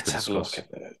that you'd like Let's to have a look discuss?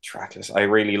 at the track list. I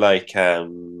really like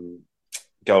Going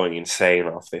Insane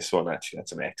off this one, actually.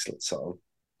 That's an excellent song.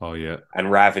 Oh, yeah.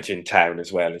 And Ravaging Town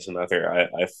as well is another.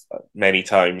 I've many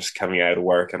times coming out of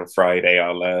work on a Friday,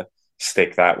 I'll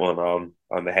stick that one on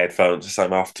the headphones as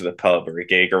I'm off to the pub or a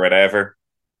gig or whatever.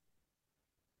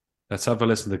 Let's have a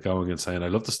listen to Going Insane. I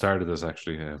love the start of this,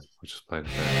 actually. We just played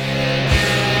it there.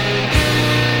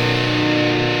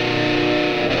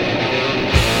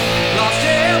 Last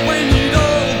year when it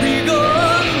all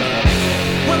begun,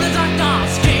 when the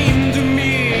doctors came to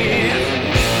me,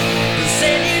 they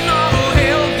said you're not a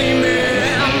healthy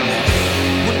man,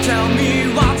 would tell me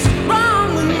what's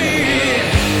wrong with me.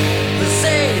 They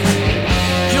said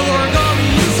you're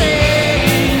going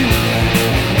insane.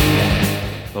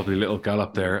 Lovely little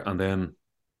gallop there, and then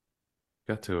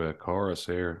get to a chorus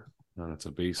here, and it's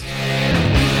a beast.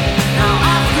 Now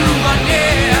after 1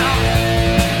 year,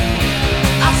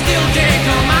 I still can't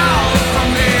come out from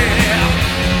here.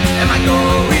 Am I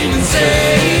going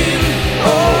insane?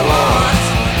 Or what?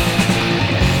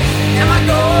 Am I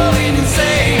going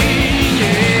insane?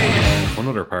 Yeah. One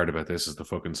other part about this is the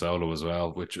fucking solo as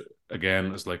well, which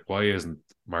again is like, why isn't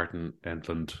Martin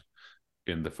Edlund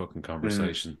in the fucking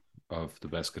conversation of the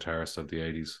best guitarist of the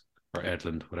 80s? Or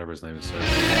Edlund, whatever his name is.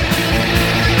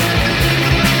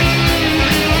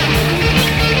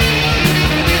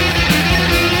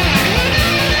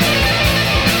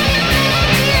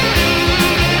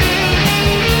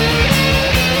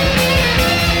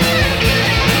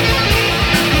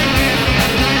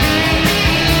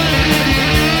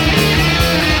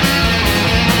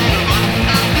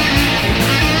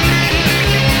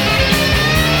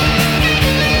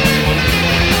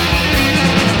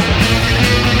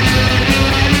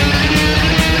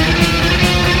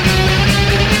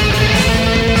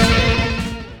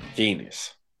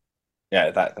 Genius.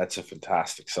 Yeah, that's a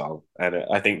fantastic song, and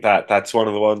I think that's one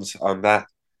of the ones on that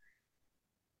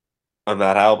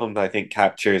album that I think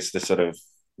captures the sort of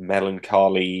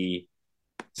melancholy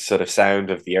sort of sound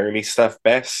of the early stuff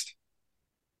best.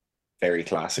 Very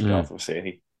classic Gotham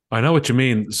City. I know what you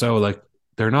mean. So, like,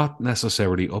 they're not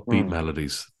necessarily upbeat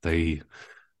melodies. They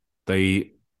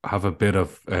have a bit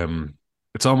of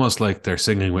it's almost like they're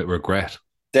singing with regret.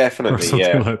 Definitely,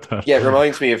 yeah. Like that. Yeah, it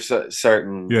reminds me of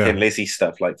certain Yeah. Thin Lizzy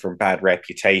stuff, like from Bad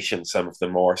Reputation, some of the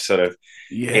more sort of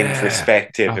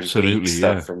introspective and bleak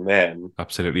stuff from them.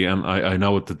 Absolutely. And I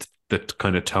know the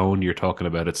kind of tone you're talking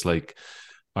about. It's like,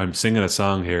 I'm singing a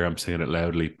song here, I'm singing it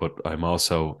loudly, but I'm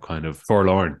also kind of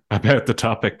forlorn about the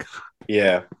topic.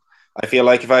 Yeah. I feel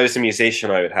like if I was a musician,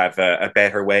 I would have a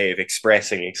better way of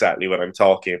expressing exactly what I'm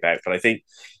talking about. But I think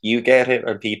you get it,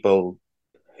 and people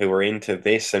who are into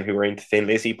this and who are into Thin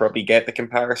Lizzy probably get the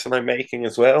comparison I'm making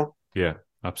as well. Yeah,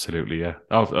 absolutely. Yeah.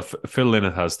 Oh, Phil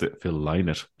Lynott has Phil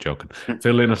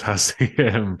Lynott has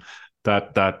the,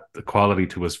 that quality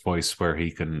to his voice where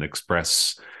he can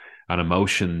express an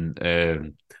emotion,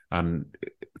 and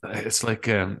it's like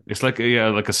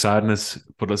a sadness,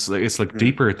 but it's like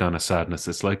deeper than a sadness.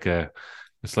 It's like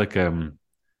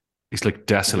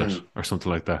desolate or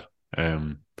something like that.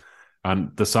 And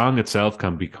the song itself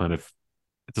can be kind of,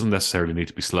 it doesn't necessarily need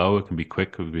to be slow. It can be quick.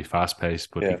 It can be fast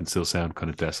paced, but it can still sound kind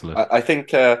of desolate. I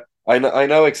think I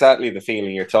know exactly the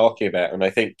feeling you're talking about, and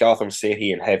I think Gotham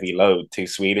City and Heavy Load, two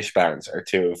Swedish bands, are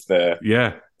two of the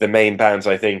main bands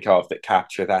I think of that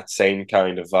capture that same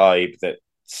kind of vibe that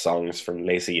songs from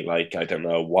Lizzy, like, I don't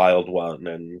know, Wild One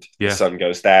and The Sun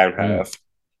Goes Down have.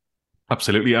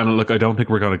 Absolutely. And look, I don't think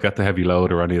we're going to get the Heavy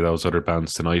Load or any of those other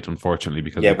bands tonight, unfortunately,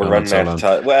 because we're running out of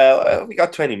time. Well, we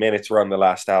got 20 minutes. We're on the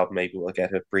last album. Maybe we'll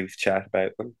get a brief chat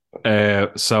about them.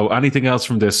 So anything else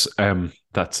from this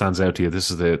that stands out to you?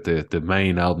 This is the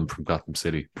main album from Gotham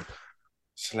City.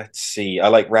 So let's see. I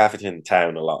like Rafferton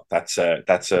Town a lot. That's a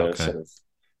Okay. sort of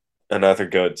another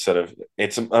good sort of.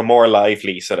 It's a more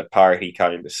lively sort of party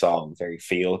kind of song. Very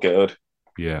feel good.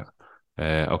 Yeah.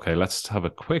 Okay, let's have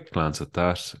a quick glance at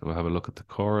that. We'll have a look at the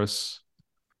chorus.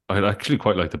 I actually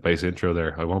quite like the bass intro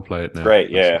there. I won't play it now Great,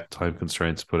 because yeah. of time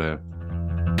constraints, but Days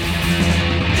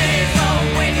are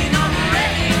waiting, I'm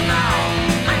ready now.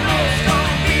 I know it's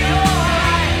gonna be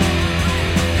alright.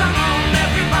 Come on,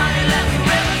 everybody, let's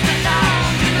rip it down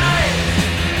tonight.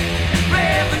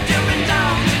 Rip and dip it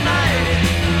down tonight.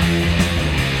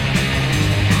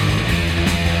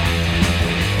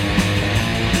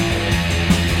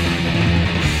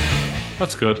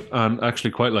 that's good. And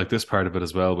actually quite like this part of it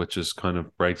as well, which is kind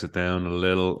of breaks it down a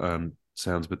little and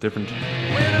sounds a bit different. When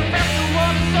the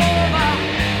festival's over,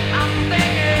 I'm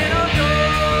thinking of you.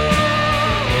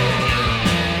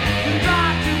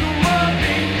 Drive to the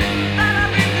worry that I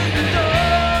beat the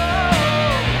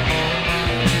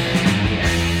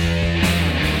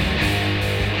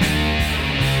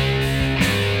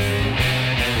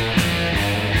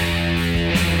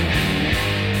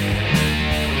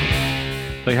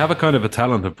They have a kind of a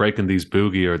talent of breaking these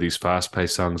boogie or these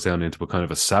fast-paced songs down into a kind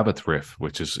of a Sabbath riff,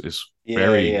 which is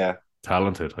very Yeah.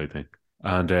 talented, I think.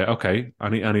 And okay,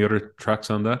 any other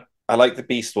tracks on that? I like The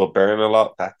Beast Will Burn a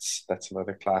lot. That's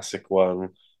another classic one.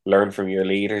 Learn from Your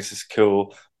Leaders is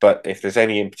cool. But if there's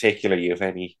any in particular you have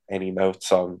any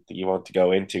notes on that you want to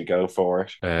go into, go for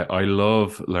it. I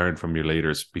love Learn from Your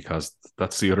Leaders because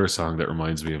that's the other song that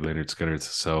reminds me of Leonard Skinner.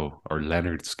 Or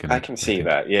Leonard Skinner. I can see think.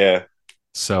 that, yeah.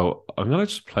 So I'm gonna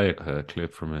just play a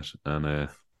clip from it, and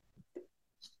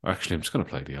actually I'm just gonna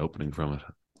play the opening from it.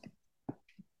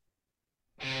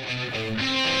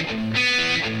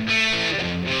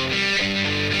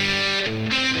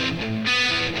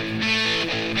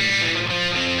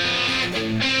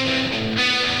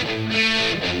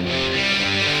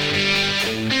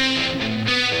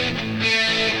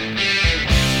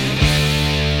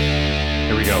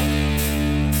 Here we go.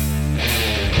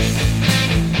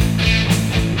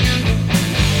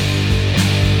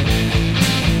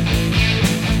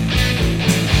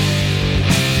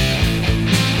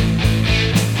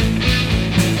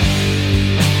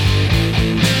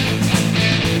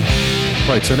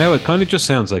 Right, so now it kind of just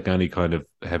sounds like any kind of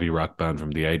heavy rock band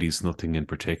from the 80s, nothing in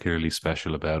particularly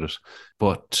special about it.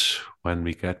 But when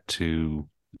we get to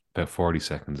about 40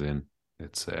 seconds in,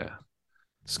 it's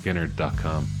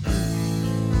Skinner.com.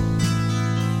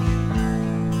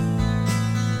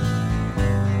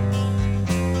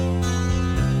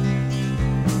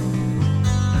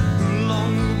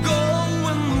 Long ago,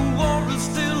 when the war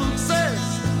still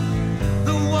exists,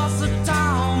 there was a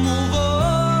time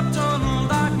of eternal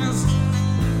darkness.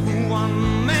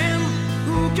 One man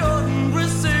who couldn't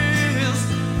resist,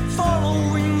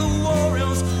 following the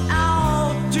warriors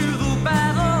out to the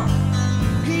battle.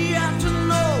 He had to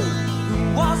know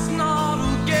it was not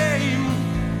a game.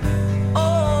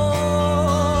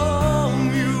 Oh,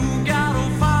 you gotta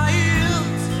fight.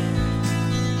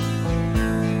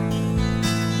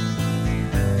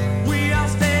 We are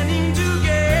standing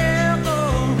together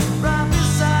right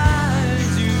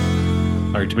beside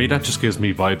you. Or to me, that just gives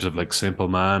me vibes of like Simple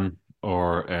Man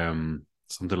or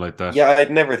something like that. Yeah,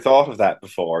 I'd never thought of that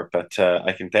before, but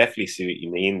I can definitely see what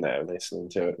you mean now, listening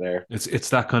to it there. It's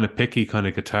that kind of picky kind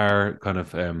of guitar, kind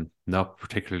of not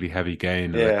particularly heavy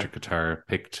gain Yeah. electric guitar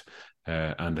picked,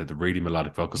 and the really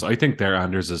melodic vocals. I think they're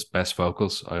Anders' best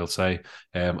vocals, I'll say.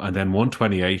 And then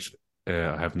 128, I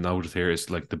have noted here,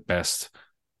 is like the best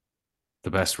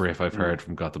riff I've heard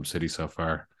from Gotham City so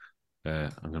far. I'm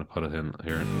going to put it in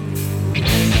here.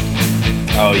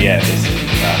 Oh yeah, this is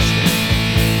fantastic.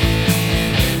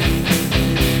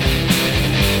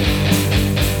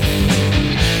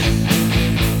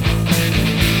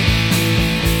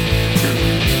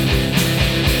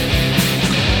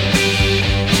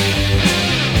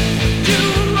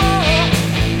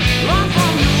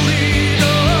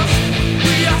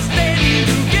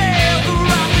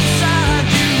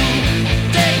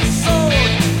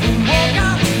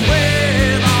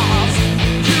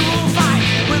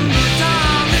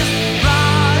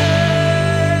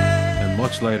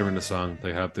 Later in the song,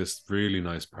 they have this really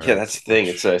nice part. Yeah, that's the thing.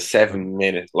 It's a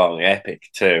 7-minute long epic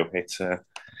too. It's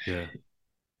yeah.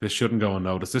 This shouldn't go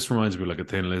unnoticed. This reminds me of like a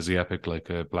Thin Lizzy epic,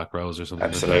 like a Black Rose or something.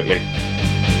 absolutely. Like that.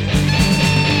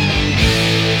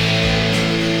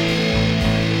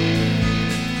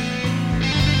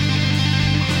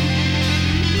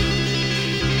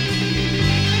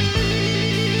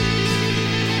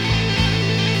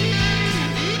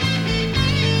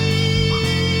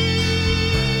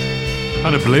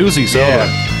 Kind of bluesy solo.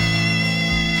 Yeah.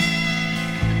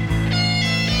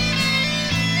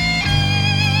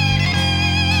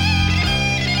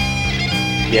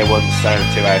 Yeah, one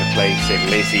sound too out of place in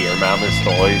Lizzie or Mama's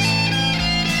Toys.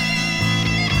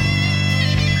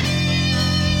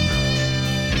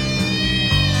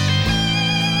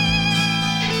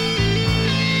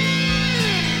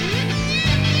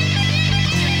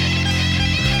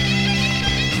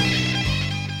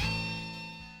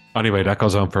 Anyway, that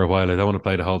goes on for a while. I don't want to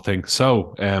play the whole thing.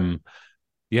 So,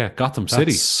 yeah, Gotham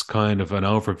City's kind of an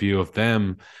overview of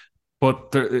them.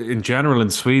 But there, in general, in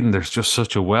Sweden, there's just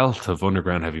such a wealth of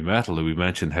underground heavy metal. We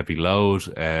mentioned Heavy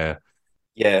Load.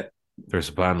 Yeah. There's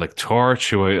a band like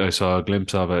Torch, who I saw a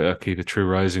glimpse of. I Keep It True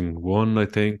Rising 1, I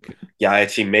think. Yeah, I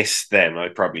actually missed them. I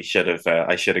probably should have.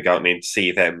 I should have gotten in to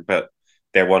see them, but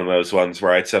they're one of those ones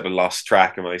where I'd sort of lost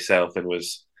track of myself and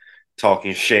was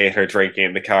talking shit or drinking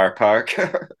in the car park.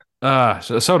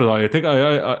 So did I. I think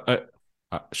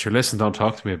sure, listen, don't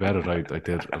talk to me about it. I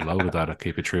did a load of that. I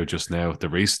Keep It True just now. The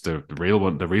real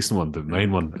one, the recent one, the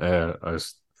main one. I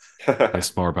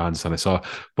missed more bands than I saw.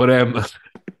 But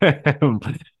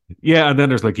yeah, and then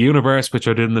there's like Universe, which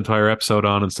I did an entire episode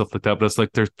on and stuff like that. But it's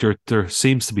like there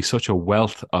seems to be such a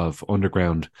wealth of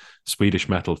underground Swedish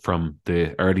metal from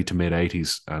the early to mid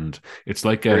 80s, and it's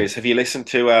like There is. Have you listened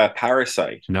to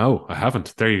Parasite? No, I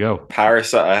haven't. There you go.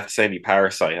 Parasite. I have to send you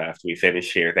Parasite after we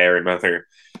finish here. They're another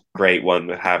great one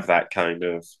that have that kind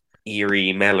of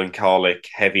eerie, melancholic,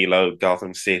 heavy load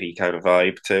Gotham City kind of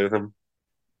vibe to them.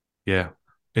 Yeah,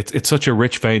 it's such a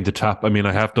rich vein to tap. I mean,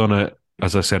 I have done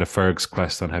as I said, a Ferg's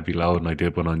quest on Heavy Load, and I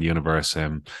did one on Universe.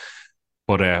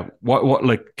 But what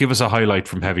like give us a highlight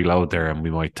from Heavy Load there, and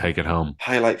we might take it home.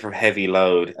 Highlight from Heavy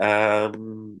Load.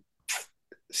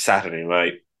 Saturday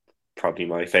Night, probably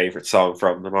my favorite song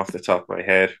from them off the top of my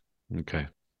head. Okay,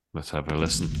 let's have a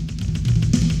listen.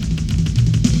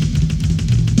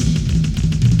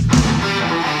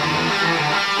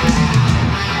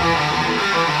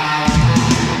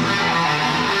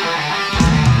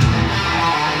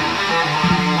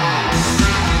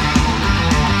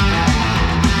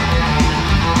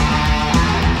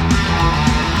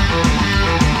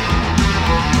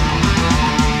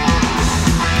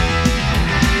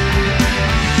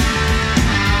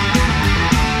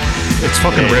 It's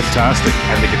fucking riff-tastic.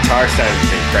 And the guitar sound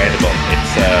is incredible.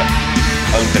 It's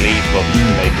unbelievable to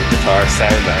make the guitar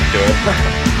sound after it.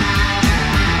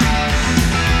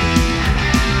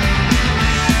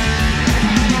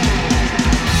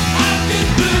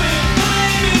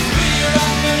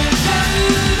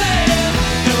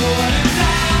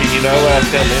 Did you know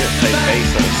Phil Lynott plays bass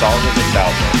on a song on this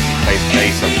album? He plays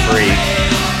bass on Free.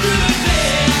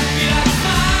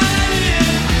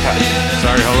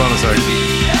 Sorry, hold on a second.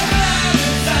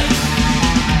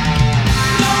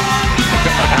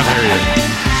 I can't hear you.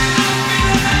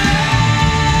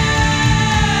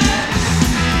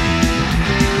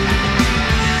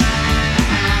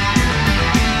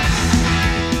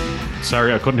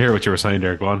 Sorry, I couldn't hear what you were saying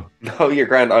there. Go on. No, you're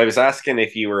grand. I was asking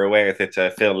if you were aware that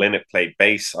Phil Lynott played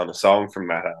bass on a song from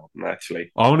that album,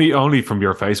 actually. Only from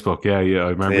your Facebook. Yeah. I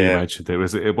remember you mentioned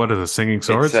it. What is it, Singing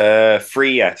Swords? It's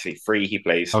Free, actually. Free he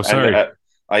plays. Oh, sorry. And,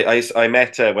 I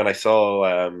met, when I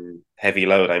saw Heavy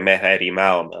Load, I met Eddie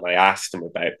Malm, and I asked him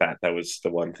about that. That was the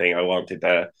one thing I wanted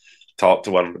to talk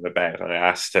to one of them about. And I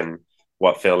asked him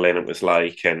what Phil Lynott was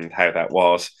like and how that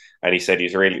was. And he said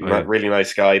he's a really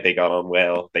nice guy. They got on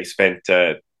well. They spent,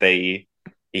 he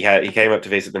came up to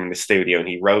visit them in the studio, and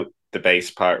he wrote the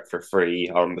bass part for Free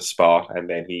on the spot, and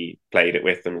then he played it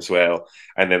with them as well.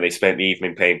 And then they spent the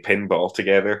evening playing pinball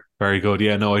together. Very good.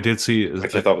 Yeah, no, I did see,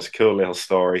 which I thought was a cool little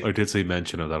story. I did see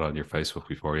mention of that on your Facebook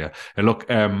before. Yeah, and look,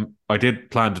 I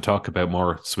did plan to talk about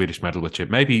more Swedish metal with you.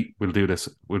 Maybe we'll do this.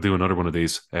 We'll do another one of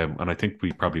these, and I think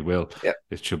we probably will. Yeah,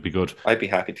 it should be good. I'd be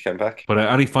happy to come back. But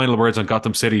any final words on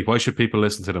Gotham City? Why should people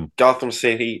listen to them? Gotham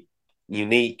City,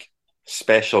 unique,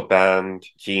 special band,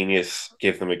 genius.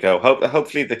 Give them a go.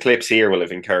 Hopefully the clips here will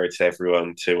have encouraged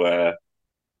everyone to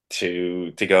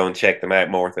go and check them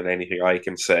out more than anything I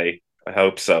can say. I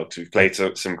hope so. We've played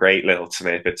some great little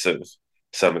snippets of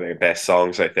some of their best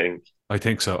songs, I think. I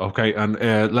think so. Okay, and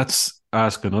let's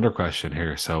ask another question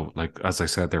here. So, like, as I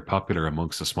said, they're popular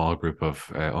amongst a small group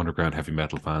of underground heavy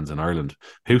metal fans in Ireland.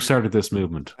 Who started this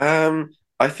movement?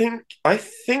 I think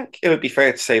it would be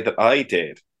fair to say that I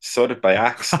did, sort of by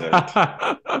accident.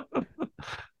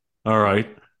 All right.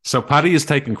 So Paddy is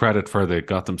taking credit for the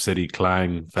Gotham City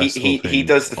Clang Festival. He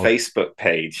does the Facebook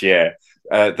page, yeah.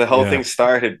 The whole thing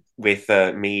started with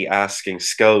me asking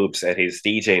Scobes at his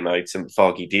DJ nights in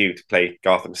Foggy Dew to play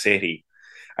Gotham City,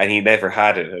 and he never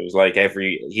had it. It was like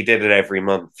he did it every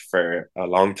month for a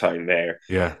long time there.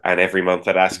 Yeah. And every month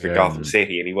I'd ask for Gotham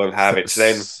City, and he wouldn't have it. So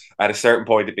then at a certain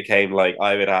point, it became like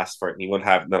I would ask for it and he wouldn't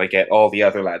have it. And then I get all the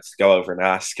other lads to go over and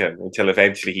ask him until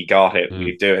eventually he got it.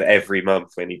 We'd do it every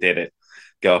month when he did it,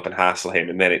 go up and hassle him.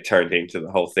 And then it turned into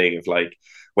the whole thing of like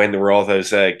when there were all those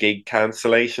gig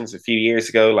cancellations a few years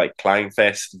ago, like Clang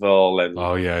Festival and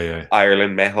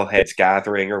Ireland Metalheads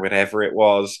Gathering or whatever it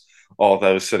was. All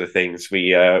those sort of things.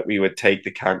 We would take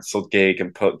the cancelled gig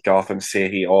and put Gotham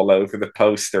City all over the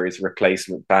poster as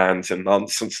replacement bands and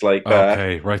nonsense like that.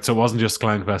 Okay, right. So it wasn't just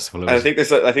Clang Festival. I think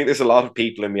there's a lot of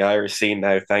people in the Irish scene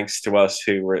now, thanks to us,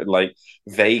 who were like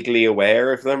vaguely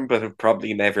aware of them, but have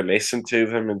probably never listened to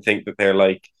them and think that they're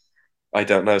like, I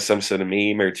don't know, some sort of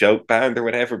meme or joke band or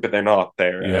whatever, but they're not.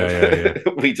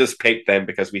 We just picked them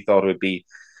because we thought it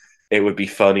would be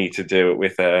funny to do it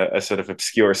with a sort of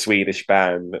obscure Swedish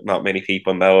band that not many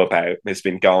people know about. It's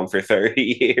been gone for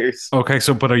 30 years. Okay,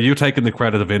 so but are you taking the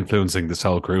credit of influencing this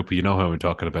whole group? You know how I'm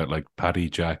talking about, like Paddy,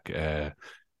 Jack, Emmett,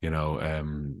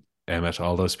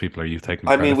 all those people. Are you taking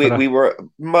credit for that? We were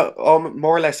more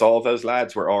or less all of those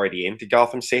lads were already into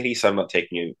Gotham City, so I'm not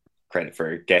taking you credit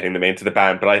for getting them into the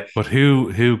band. But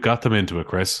who got them into it,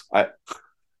 Chris?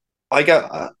 I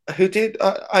got who did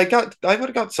I would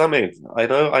have got some in. I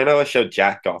know I showed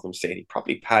Jack Gotham City,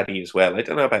 probably Paddy as well. I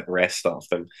don't know about the rest of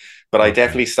them, but I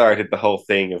definitely started the whole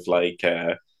thing of like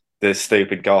the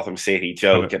stupid Gotham City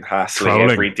joke and hassling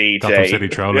trolling. Every DJ. Gotham City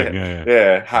trolling,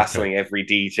 yeah, hassling every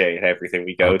DJ and everything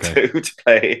we go to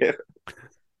play.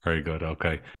 Very good.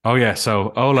 Okay. Oh yeah.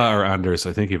 So Ola or Anders?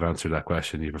 I think you've answered that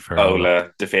question. You prefer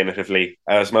Ola definitively.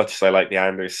 As much as I like the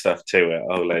Anders stuff too,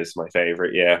 Ola is my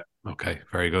favorite. Yeah. Okay.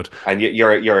 Very good. And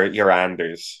you're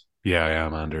Anders. Yeah, I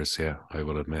am Anders. Yeah, I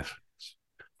will admit.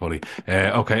 Fully.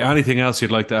 Okay. Anything else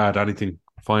you'd like to add? Anything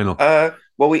final?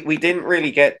 Well, we didn't really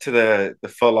get to the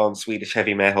full on Swedish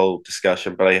heavy metal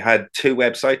discussion, but I had 2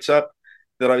 websites up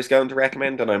that I was going to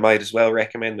recommend, and I might as well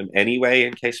recommend them anyway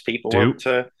in case people want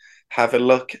to have a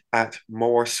look at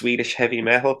more Swedish heavy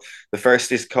metal. The first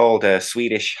is called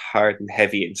Swedish Hard and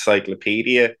Heavy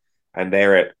Encyclopedia, and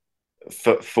they're at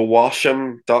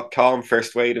fwasham.com,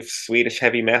 first wave of Swedish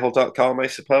heavy metal.com, I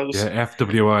suppose. Yeah,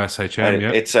 FWISHM,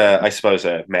 yeah. It's I suppose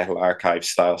a metal archive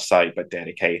style site, but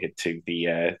dedicated to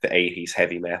the 80s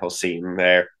heavy metal scene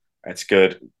there. It's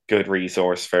good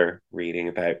resource for reading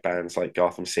about bands like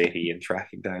Gotham City and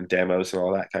tracking down demos and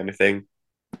all that kind of thing.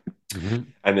 Mm-hmm.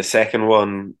 And the second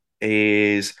one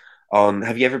is on,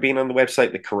 have you ever been on the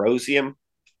website The Corrosium?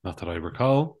 Not that I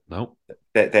recall. No.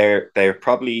 They'd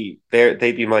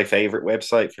be my favorite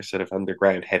website for sort of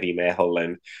underground heavy metal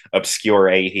and obscure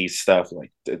 80s stuff.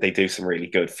 Like they do some really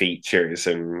good features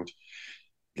and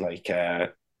like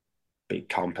big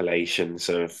compilations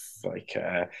of like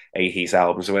 80s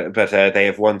albums, but they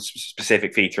have one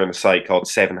specific feature on the site called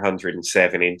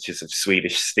 707 Inches of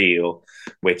Swedish Steel,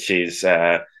 which is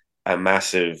a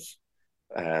massive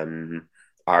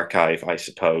archive, I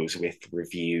suppose, with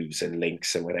reviews and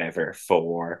links and whatever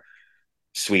for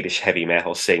Swedish heavy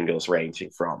metal singles ranging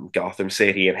from Gotham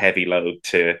City and Heavy Load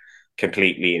to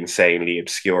completely insanely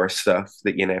obscure stuff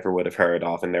that you never would have heard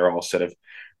of, and they're all sort of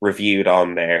reviewed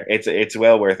on there. It's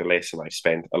well worth a listen. I've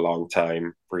spent a long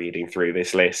time reading through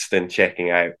this list and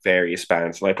checking out various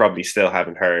bands, and I probably still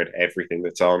haven't heard everything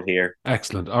that's on here.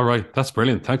 Excellent. All right, that's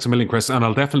brilliant. Thanks a million, Chris, and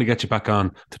I'll definitely get you back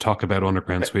on to talk about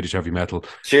underground Swedish heavy metal.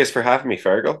 Cheers for having me,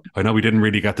 Fergal. I know we didn't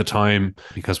really get the time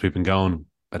because we've been going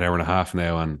an hour and a half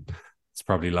now, and it's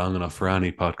probably long enough for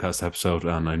any podcast episode,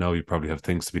 and I know you probably have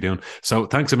things to be doing. So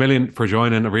thanks a million for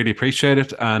joining. I really appreciate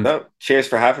it. And cheers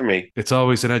for having me. It's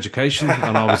always an education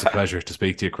and always a pleasure to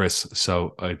speak to you, Chris.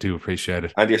 So I do appreciate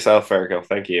it. And yourself, Fergal.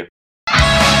 Thank you.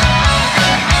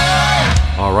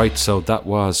 All right, so that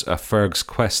was a Ferg's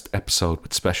Quest episode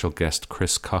with special guest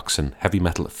Chris Coxon, heavy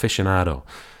metal aficionado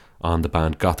on the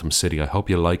band Gotham City. I hope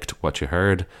you liked what you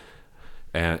heard.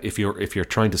 If you're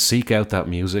trying to seek out that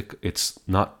music, it's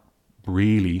not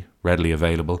really readily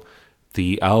available.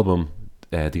 The album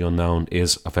The Unknown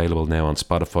is available now on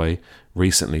Spotify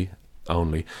recently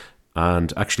only,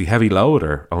 and actually Heavy Load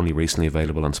are only recently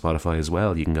available on Spotify as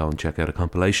well. You can go and check out a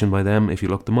compilation by them if you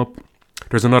look them up.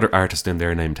 There's another artist in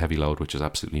there named Heavy Load, which has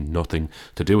absolutely nothing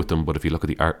to do with them, but if you look at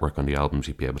the artwork on the albums,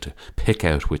 you'd be able to pick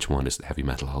out which one is the heavy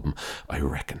metal album, I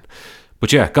reckon.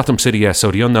 But yeah, Gotham City, yeah,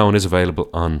 so The Unknown is available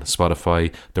on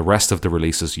Spotify. The rest of the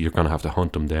releases, you're going to have to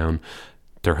hunt them down.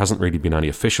 There hasn't really been any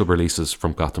official releases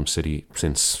from Gotham City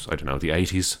since, I don't know, the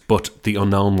 80s. But The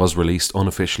Unknown was released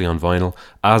unofficially on vinyl,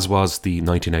 as was the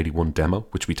 1981 demo,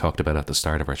 which we talked about at the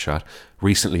start of our chat,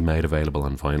 recently made available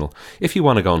on vinyl. If you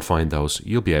want to go and find those,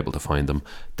 you'll be able to find them.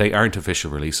 They aren't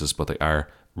official releases, but they are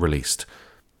released.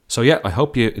 So yeah, I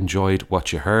hope you enjoyed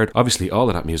what you heard. Obviously, all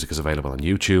of that music is available on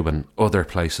YouTube and other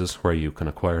places where you can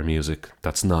acquire music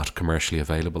that's not commercially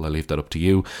available. I leave that up to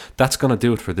you. That's going to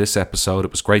do it for this episode.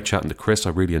 It was great chatting to Chris. I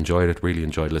really enjoyed it. Really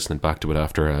enjoyed listening back to it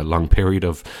after a long period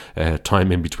of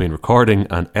time in between recording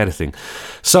and editing.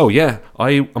 So yeah,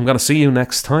 I'm going to see you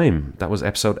next time. That was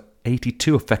episode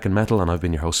 82 of Feckin' Metal, and I've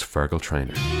been your host, Fergal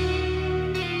Trainer.